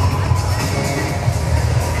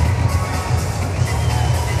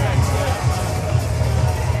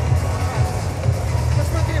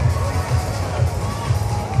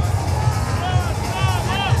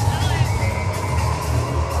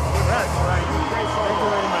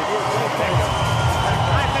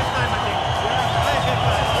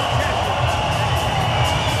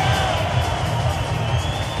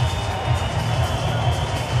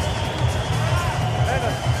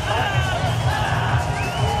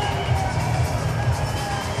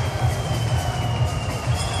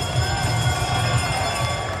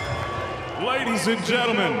 Ladies and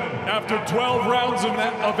gentlemen, after 12 rounds of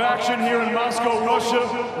action here in Moscow, Russia,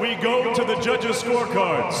 we go to the judges'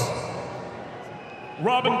 scorecards.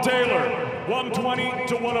 Robin Taylor, 120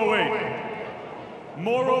 to 108.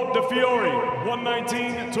 Mauro De Fiori,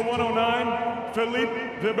 119 to 109. Philippe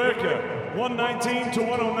Viberka, 119 to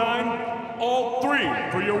 109. All three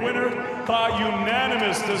for your winner by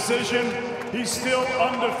unanimous decision. He's still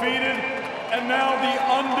undefeated. And now the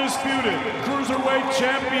undisputed Cruiserweight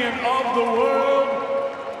champion of the world,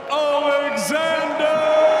 Alexander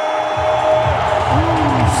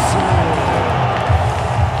Usyk.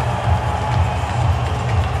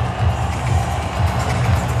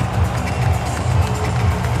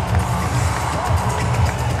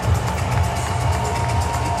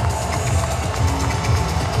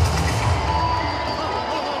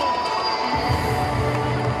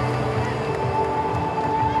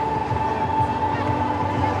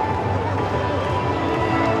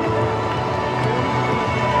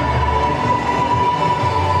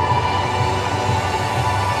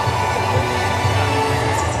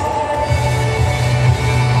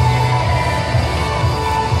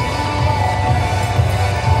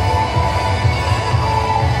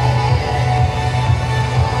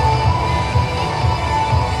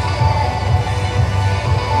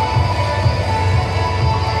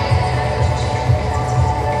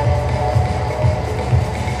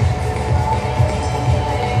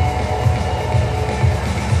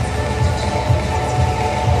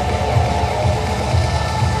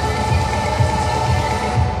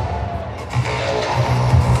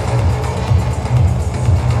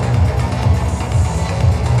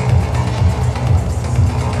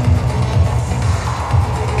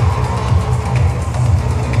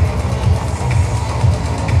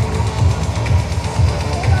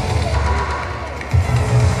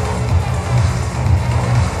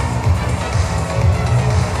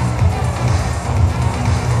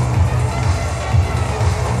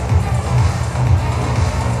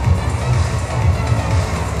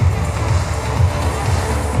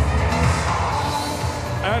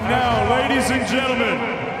 Ladies and gentlemen,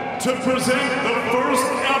 to present the first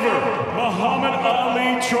ever Muhammad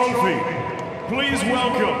Ali trophy, please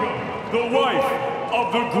welcome the wife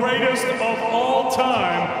of the greatest of all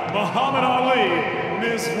time, Muhammad Ali,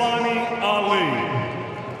 Ms. Lani Ali.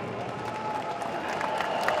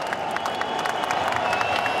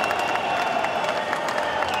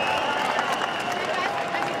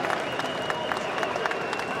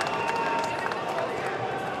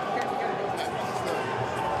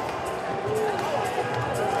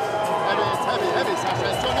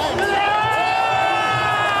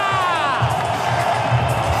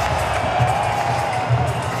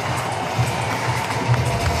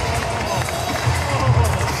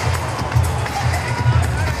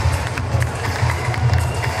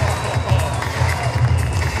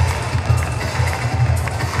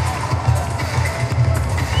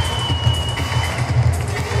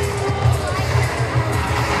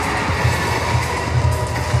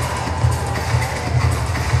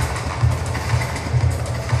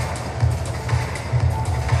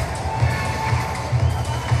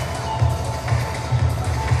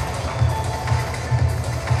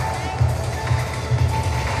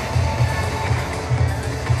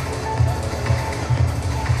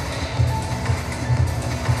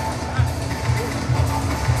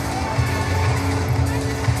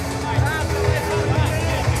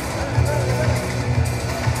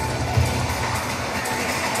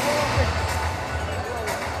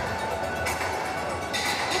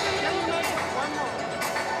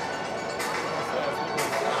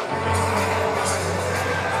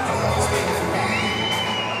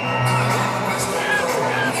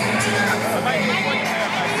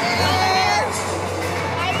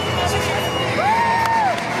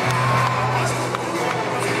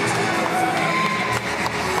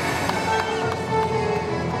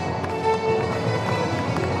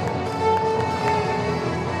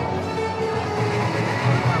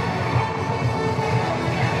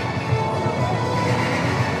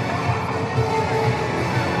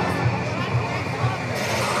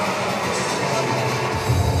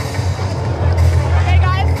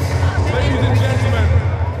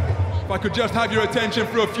 If I could just have your attention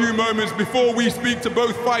for a few moments before we speak to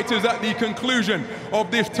both fighters at the conclusion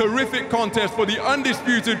of this terrific contest for the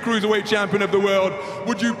undisputed Cruiserweight Champion of the world,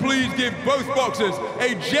 would you please give both boxers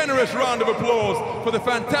a generous round of applause for the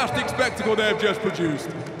fantastic spectacle they have just produced.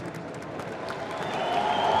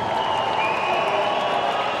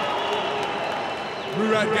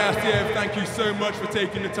 Murat Gassiev, thank you so much for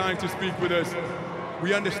taking the time to speak with us.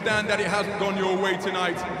 We understand that it hasn't gone your way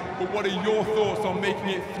tonight, but what are your thoughts on making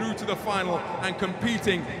it through to the final and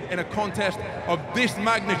competing in a contest of this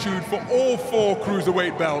magnitude for all 4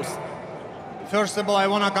 Cruiserweight belts? First of all, I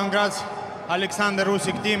want to congratulate Alexander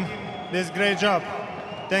Usyk team. This great job.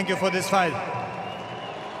 Thank you for this fight.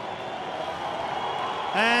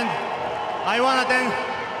 And I want to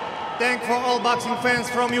thank for all boxing fans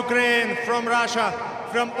from Ukraine, from Russia,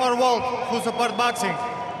 from our world who support boxing.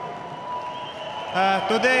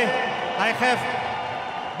 Today, I have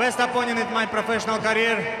best opponent in my professional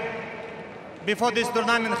career. Before this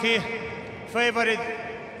tournament, he favored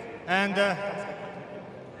and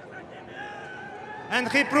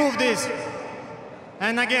he proved this.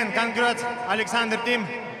 And again, congrats, Alexander team.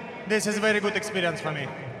 This is a very good experience for me.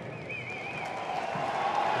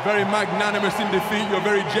 Very magnanimous in defeat. You're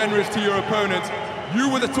very generous to your opponents. You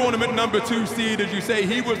were the tournament #2 seed, as you say.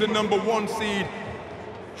 He was the #1 seed.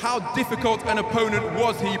 How difficult an opponent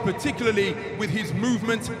was he, particularly with his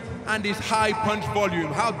movement and his high punch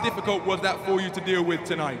volume? How difficult was that for you to deal with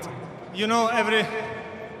tonight? You know, every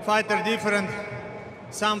fighter different.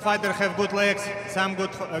 Some fighters have good legs, some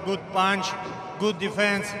good punch, good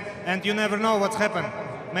defense, and you never know what's happened.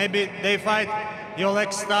 Maybe they fight, your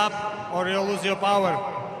legs stop, or you lose your power.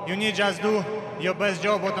 You need just do your best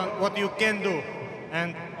job, what you can do,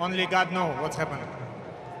 and only God knows what's happened.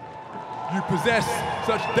 You possess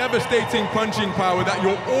such devastating punching power that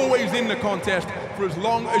you're always in the contest for as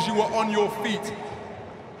long as you were on your feet.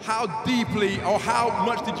 How deeply or how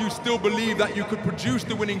much did you still believe that you could produce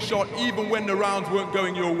the winning shot even when the rounds weren't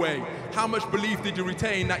going your way? How much belief did you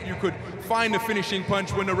retain that you could find the finishing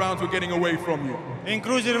punch when the rounds were getting away from you? In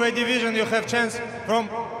Cruiserweight division, you have chance from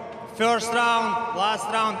first round, last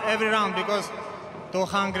round, every round, because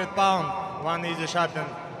 200 pounds, one easy shot and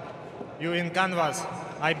you in canvas.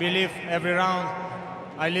 I believe every round,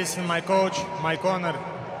 I listen my coach, my corner,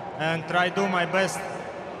 and try to do my best.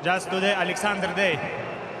 Just today, Alexander Day.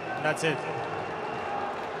 That's it.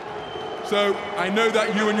 So I know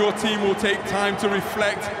that you and your team will take time to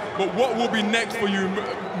reflect, but what will be next for you,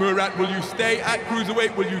 Murat? Will you stay at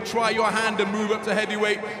Cruiserweight? Will you try your hand and move up to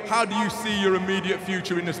heavyweight? How do you see your immediate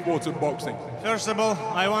future in the sport of boxing? First of all,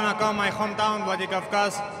 I want to come my hometown,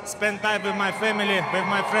 Vladikavkaz, spend time with my family, with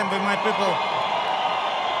my friends, with my people.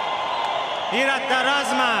 Ира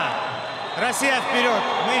Таразма! Россия вперед!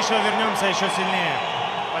 Мы еще вернемся еще сильнее.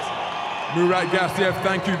 Murat Gassiev,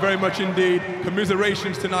 thank you very much indeed.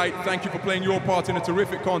 Commiserations tonight. Thank you for playing your part in a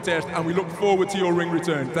terrific contest, and we look forward to your ring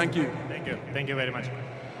return. Thank you. Thank you. Thank you very much.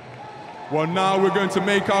 Well, now we're going to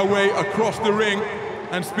make our way across the ring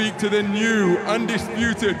and speak to the new,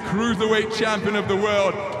 undisputed Cruiserweight Champion of the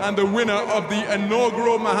world and the winner of the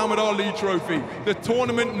inaugural Muhammad Ali Trophy, the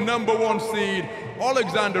tournament #1 seed,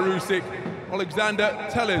 Alexander Usyk. Alexander,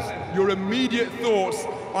 tell us your immediate thoughts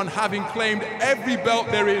on having claimed every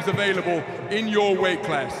belt there is available in your weight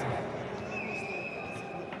class.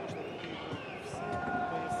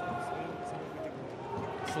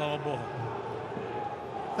 Слава Богу.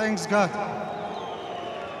 Thanks God.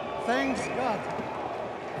 Thanks God.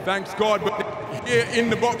 Thanks God, but here in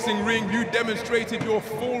the boxing ring, you demonstrated your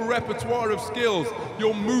full repertoire of skills,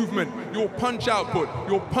 your movement, your punch output,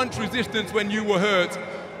 your punch resistance when you were hurt.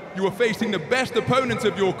 You were facing the best opponents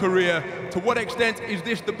of your career. To what extent is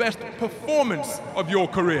this the best performance of your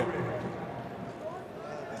career?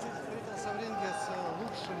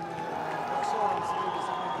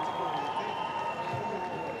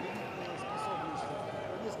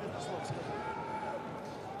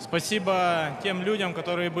 Спасибо тем людям,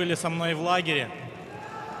 которые были со мной в лагере,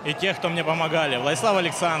 и тех, кто мне помогали. Владислав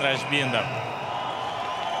Александрович Биндер.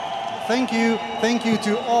 Thank you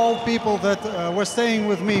to all people that were staying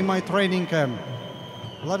with me in my training camp.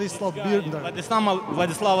 Vladislav Binder.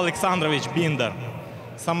 Владислав Александрович Биндер,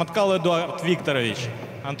 Самоткал Эдуард Викторович,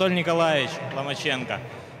 Анатолий Николаевич Ломаченко,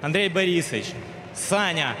 Андрей Борисович,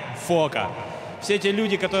 Саня Фока. Все те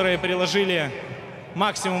люди, которые приложили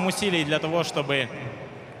максимум усилий для того, чтобы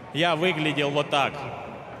я выглядел вот так.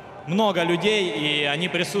 Много людей, и они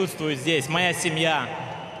присутствуют здесь. Моя семья,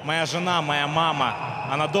 моя жена, моя мама.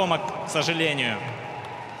 Она дома, к сожалению.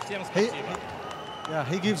 Всем спасибо.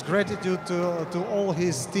 He gives gratitude to all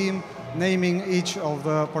his team, naming each of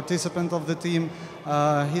the participants of the team.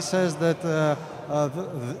 He says that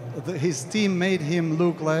his team made him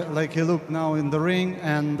look like he looked now in the ring,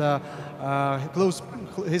 and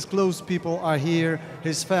his close people are here,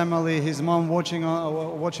 his family, his mom watching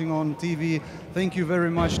on TV. Thank you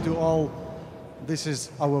very much to all. This is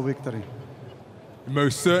our victory. It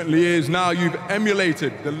most certainly is. Now you've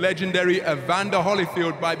emulated the legendary Evander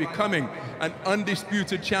Holyfield by becoming an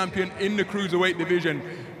undisputed champion in the cruiserweight division.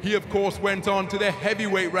 He, of course, went on to the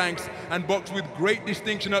heavyweight ranks and boxed with great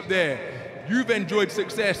distinction up there. You've enjoyed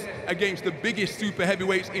success against the biggest super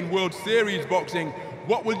heavyweights in World Series boxing.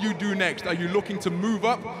 What will you do next? Are you looking to move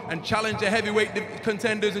up and challenge the heavyweight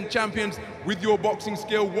contenders and champions with your boxing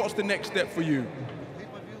skill? What's the next step for you?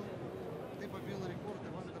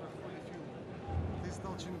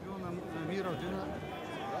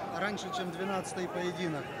 Раньше, чем 12-й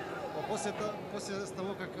поединок. После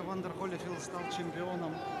того, как Эвандер Холлифилд стал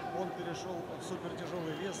чемпионом, он перешел в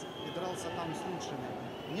супертяжелый вес и дрался там с лучшими.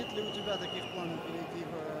 Нет ли у тебя таких планов перейти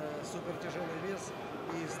в супертяжелый вес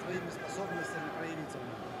и с твоими способностями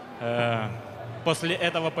проявиться? После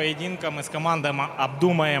этого поединка мы с командой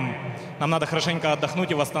обдумаем. Нам надо хорошенько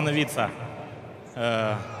отдохнуть и восстановиться.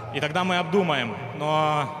 И тогда мы обдумаем.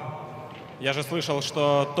 Но я же слышал,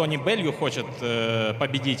 что Тони Белью хочет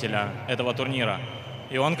победителя этого турнира.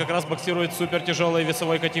 И он как раз боксирует в супертяжелой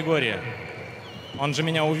весовой категории. Он же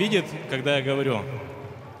меня увидит, когда я говорю: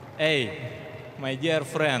 «Эй, my dear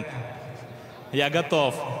friend, я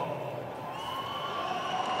готов».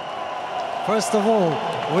 First of all,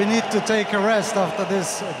 we need to take a rest after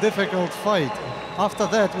this difficult fight. After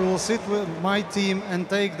that, we will sit with my team and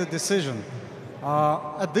take the decision.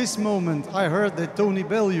 At this moment, I heard that Tony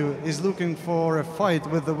Bellew is looking for a fight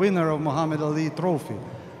with the winner of Muhammad Ali trophy.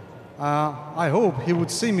 I hope he would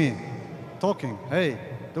see me talking. Hey,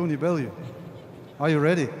 Tony Bellew, are you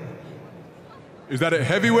ready? Is that at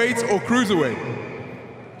heavyweight or cruiserweight?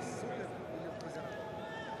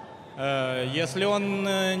 Если он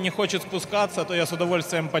не хочет спускаться, то я с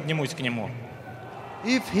удовольствием поднимусь к нему.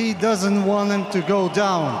 If he doesn't want him to go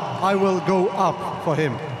down, I will go up for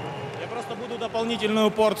him. Я просто буду дополнительную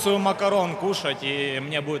порцию макарон кушать, и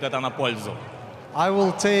мне будет это на пользу. I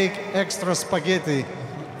will take extra spaghetti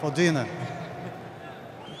for dinner.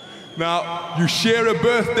 Now, you share a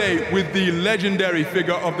birthday with the legendary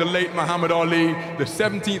figure of the late Muhammad Ali. The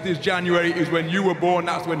 17th is January is when you were born.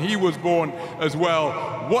 That's when he was born as well.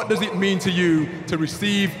 What does it mean to you to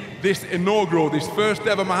receive this inaugural, this first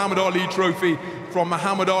ever Muhammad Ali trophy from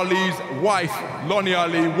Muhammad Ali's wife, Lonnie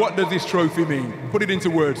Ali? What does this trophy mean? Put it into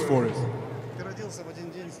words for us. Ты родился в один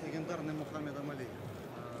день с легендарным Мухаммедом Али.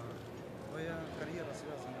 Твоя карьера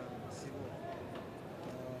связана с его.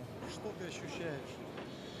 Что ты ощущаешь,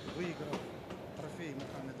 выиграв трофей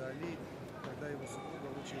Мухаммеда Али, когда его супруга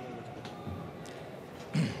вручила его тебе?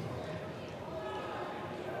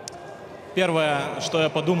 Первое, что я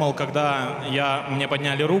подумал, когда мне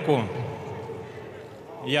подняли руку,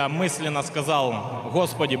 я мысленно сказал: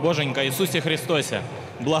 «Господи, Боженька, Иисусе Христосе,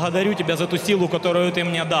 благодарю Тебя за ту силу, которую Ты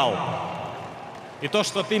мне дал. И то,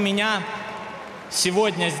 что Ты меня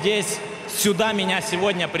сегодня здесь, сюда меня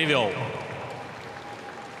сегодня привел».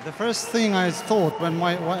 The first thing I thought when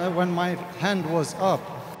my hand was up,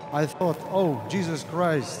 I thought, oh, Jesus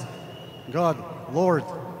Christ, God, Lord,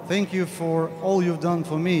 thank you for all you've done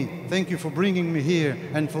for me. Thank you for bringing me here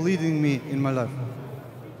and for leading me in my life.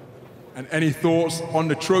 And any thoughts on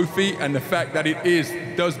the trophy and the fact that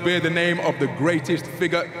it does bear the name of the greatest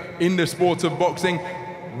figure in the sport of boxing?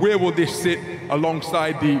 Where will this sit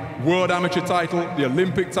alongside the World Amateur title, the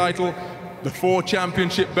Olympic title, the 4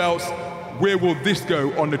 championship belts? Where will this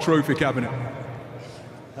go on the trophy cabinet?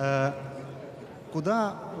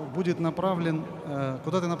 Куда будет направлен,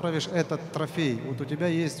 куда ты направишь этот трофей? Вот у тебя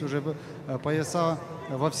есть уже пояса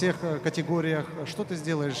во всех категориях. Что ты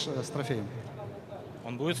сделаешь с трофеем?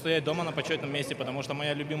 Он будет стоять дома на почетном месте, потому что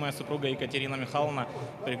моя любимая супруга Екатерина Михайловна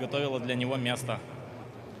приготовила для него место.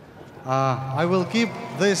 I will keep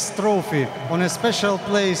this trophy on a special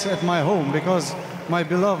place at my home because my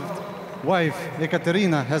beloved wife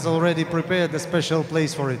Ekaterina has already prepared a special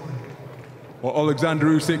place for it. Well, Alexander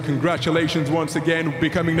Usyk, congratulations once again,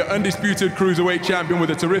 becoming the undisputed cruiserweight champion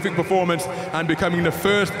with a terrific performance and becoming the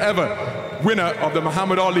first ever winner of the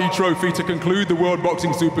Muhammad Ali trophy to conclude the World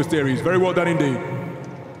Boxing Super Series. Very well done indeed.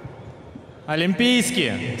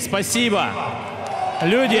 Олимпийские, спасибо.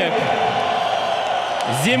 Люди,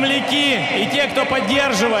 земляки и те, кто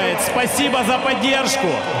поддерживает, спасибо за поддержку.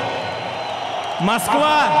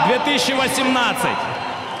 Москва 2018.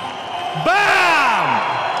 Бам!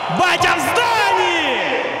 Батя в здании!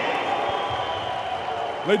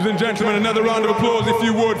 Ladies and gentlemen, another round of applause, if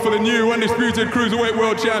you would, for the new undisputed Cruiserweight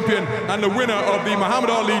World Champion and the winner of the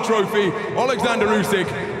Muhammad Ali Trophy, Alexander Usyk.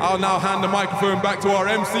 I'll now hand the microphone back to our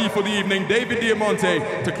MC for the evening, David Diamante,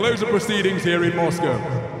 to close the proceedings here in Moscow.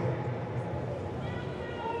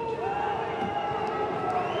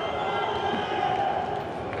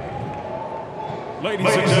 Ladies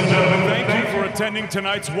and gentlemen, thank you for attending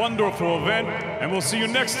tonight's wonderful event, and we'll see you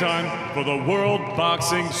next time for the World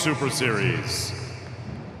Boxing Super Series.